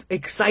 12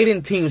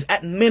 exciting teams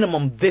at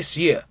minimum this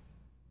year.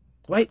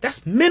 Right?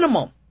 That's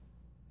minimum.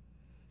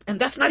 And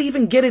that's not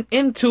even getting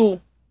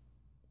into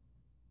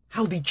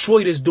how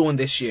Detroit is doing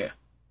this year,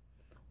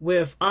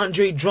 with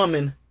Andre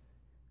Drummond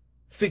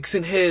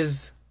fixing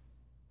his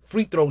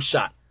free throw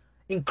shot,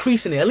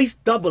 increasing it, at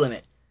least doubling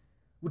it,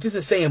 which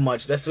isn't saying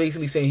much. That's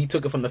basically saying he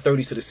took it from the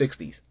 30s to the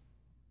 60s.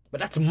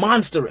 But that's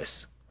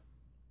monstrous.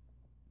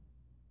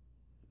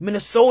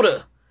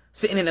 Minnesota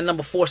sitting in the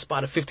number 4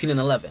 spot at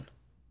 15-11.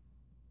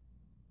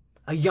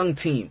 A young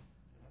team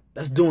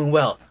that's doing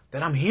well.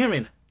 That I'm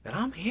hearing,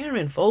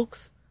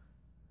 folks.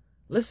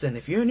 Listen,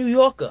 if you're a New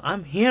Yorker,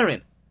 I'm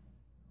hearing.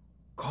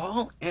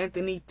 Karl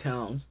Anthony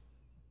Towns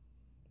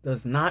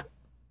does not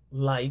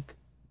like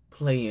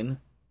playing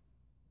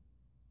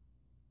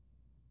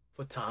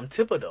for Tom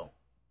Thibodeau.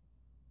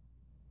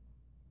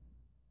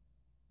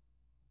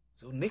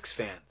 So Knicks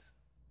fans,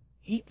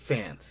 Heat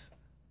fans,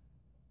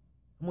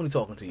 I'm only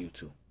talking to you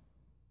two.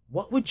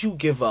 What would you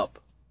give up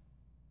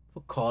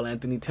for Karl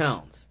Anthony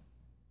Towns?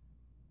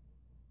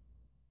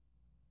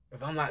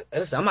 I'm not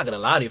gonna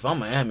lie to you. If I'm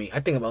Miami, I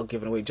think about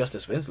giving away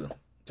Justice Winslow.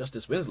 Was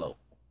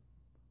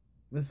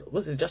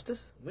it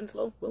Justice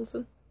Winslow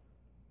Wilson?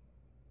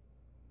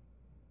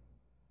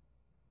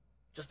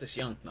 Justice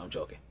Young. No, I'm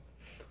joking.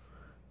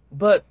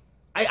 But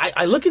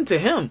I look into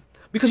him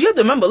because you have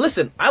to remember.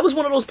 Listen, I was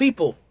one of those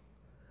people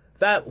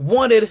that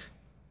wanted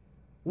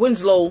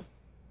Winslow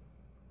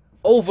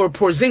over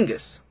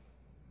Porzingis,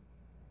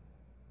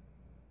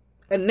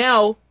 and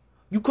now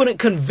you couldn't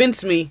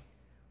convince me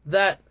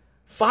that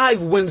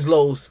 5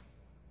 Winslows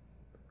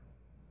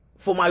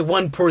for my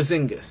 1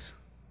 Porzingis.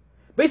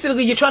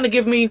 Basically, you're trying to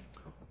give me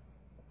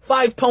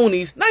 5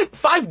 ponies, not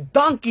 5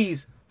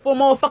 donkeys for a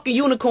motherfucking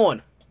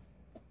unicorn.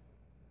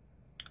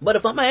 But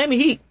if I'm Miami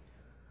Heat,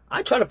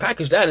 I try to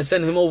package that and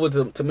send him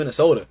over to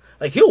Minnesota.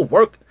 Like, he'll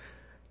work.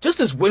 Just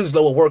as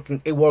Winslow will work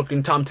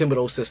in Tom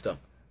Thibodeau's system.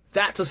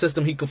 That's a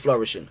system he could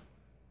flourish in.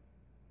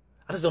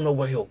 I just don't know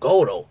where he'll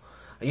go, though.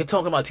 You're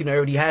talking about a team that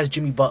already has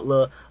Jimmy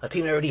Butler, a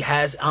team that already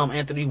has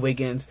Anthony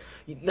Wiggins.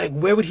 Like,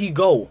 where would he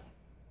go?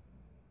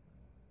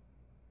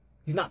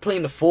 He's not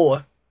playing the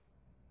 4.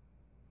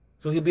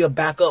 So he'll be a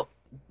backup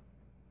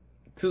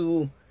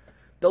to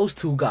those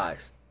 2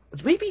 guys.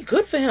 Which may be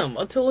good for him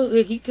until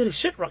he get his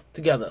shit rocked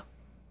together.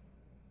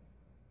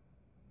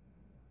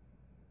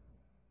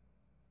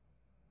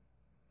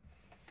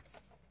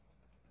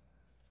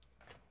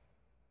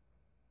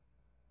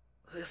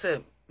 Like I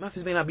said,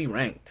 Memphis may not be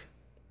ranked,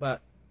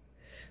 but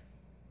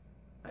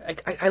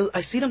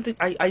I see them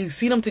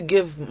to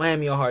give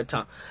Miami a hard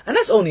time, and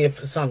that's only if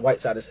Hassan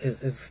Whiteside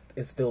is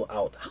still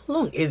out. How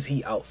long is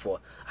he out for?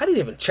 I didn't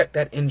even check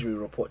that injury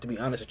report, to be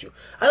honest with you.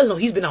 I just know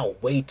he's been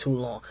out way too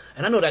long,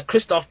 and I know that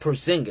Kristaps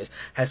Porzingis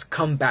has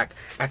come back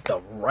at the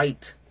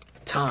right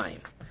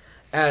time,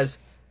 as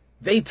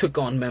they took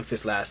on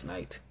Memphis last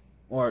night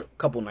or a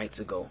couple nights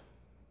ago,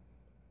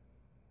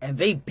 and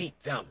they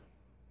beat them.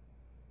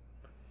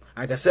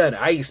 Like I said,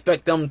 I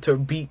expect them to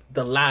beat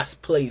the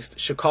last placed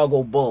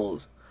Chicago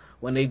Bulls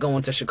when they go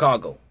into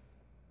Chicago.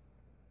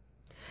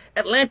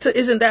 Atlanta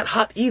isn't that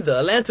hot either.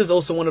 Atlanta's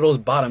also one of those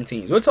bottom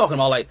teams. We're talking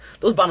about, like,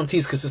 those bottom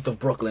teams consist of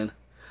Brooklyn.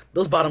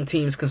 Those bottom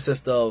teams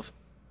consist of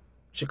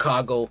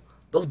Chicago.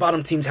 Those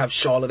bottom teams have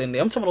Charlotte in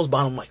there. I'm talking about those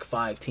bottom, like,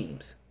 5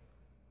 teams.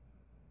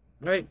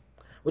 Right?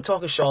 We're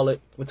talking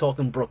Charlotte. We're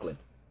talking Brooklyn.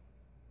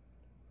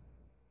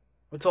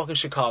 We're talking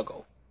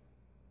Chicago.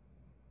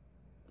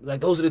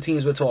 Like, those are the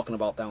teams we're talking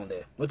about down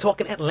there. We're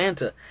talking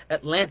Atlanta.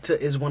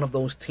 Atlanta is one of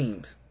those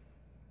teams.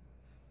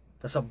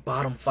 That's a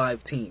bottom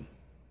 5 team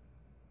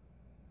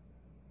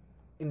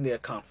in their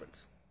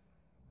conference.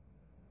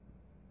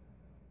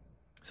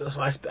 So that's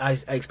why I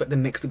expect the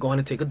Knicks to go in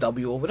and take a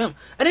W over them.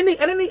 And then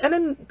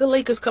the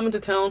Lakers come into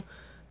town.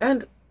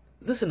 And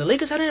listen, the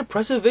Lakers had an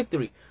impressive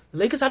victory. The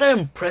Lakers had an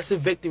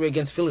impressive victory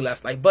against Philly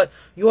last night. But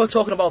you are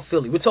talking about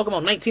Philly. We're talking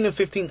about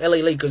 19-15 LA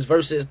Lakers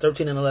versus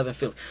 13-11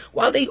 Philly.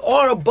 While they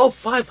are above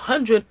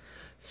 500,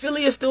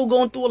 Philly is still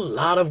going through a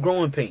lot of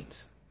growing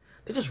pains.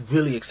 They're just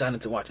really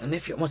excited to watch. And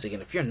if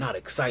you're not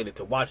excited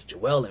to watch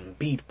Joel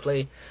Embiid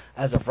play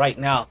as of right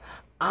now,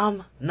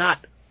 I'm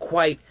not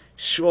quite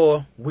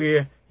sure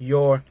where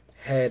your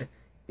head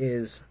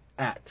is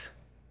at.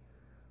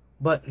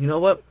 But you know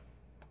what?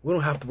 We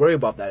don't have to worry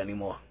about that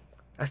anymore.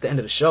 That's the end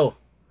of the show.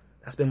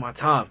 That's been my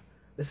time.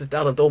 This is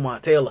Dallas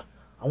Domar Taylor.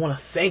 I want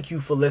to thank you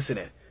for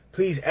listening.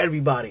 Please,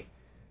 everybody,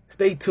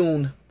 stay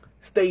tuned,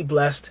 stay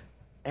blessed,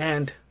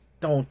 and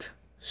don't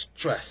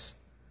stress.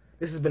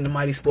 This has been the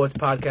Mighty Sports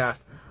Podcast.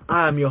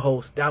 I am your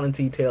host, Dallin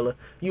T. Taylor.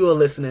 You are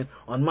listening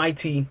on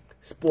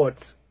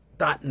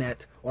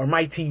myt-sports.net or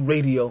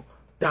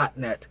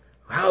mytradio.net.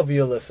 However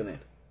you're listening.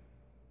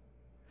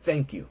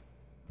 Thank you.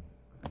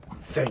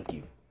 Thank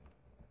you.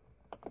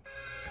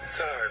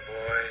 Sorry,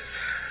 boys.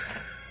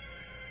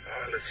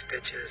 All the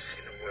stitches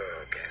in the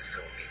world can't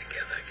sew me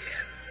together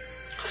again.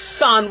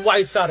 Hassan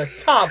Whiteside, a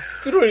top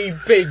 3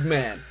 big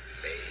man.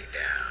 Lay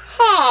down.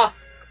 Ha!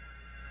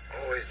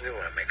 Always knew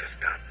I'd make a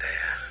stop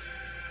there.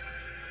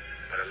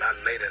 But a lot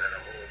later than a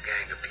whole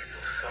gang of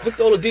people thought.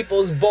 Victor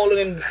Oladipo's bowling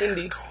in Last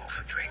Indy. call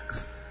for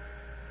drinks.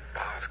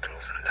 Bars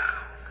closing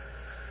down.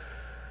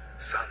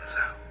 Sun's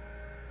out.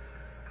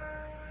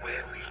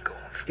 Where we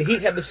going from The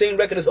Heat have the same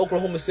record as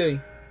Oklahoma City.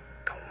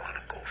 Don't want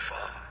to go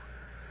far.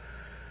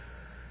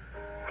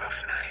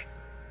 Rough night.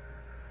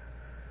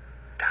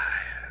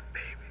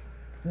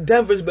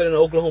 Denver's better than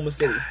Oklahoma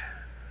City.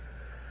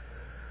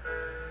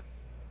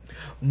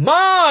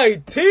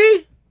 My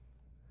T!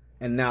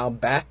 And now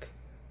back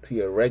to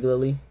your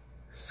regularly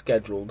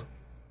scheduled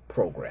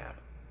program.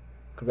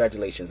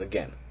 Congratulations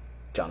again,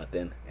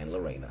 Jonathan and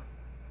Lorena.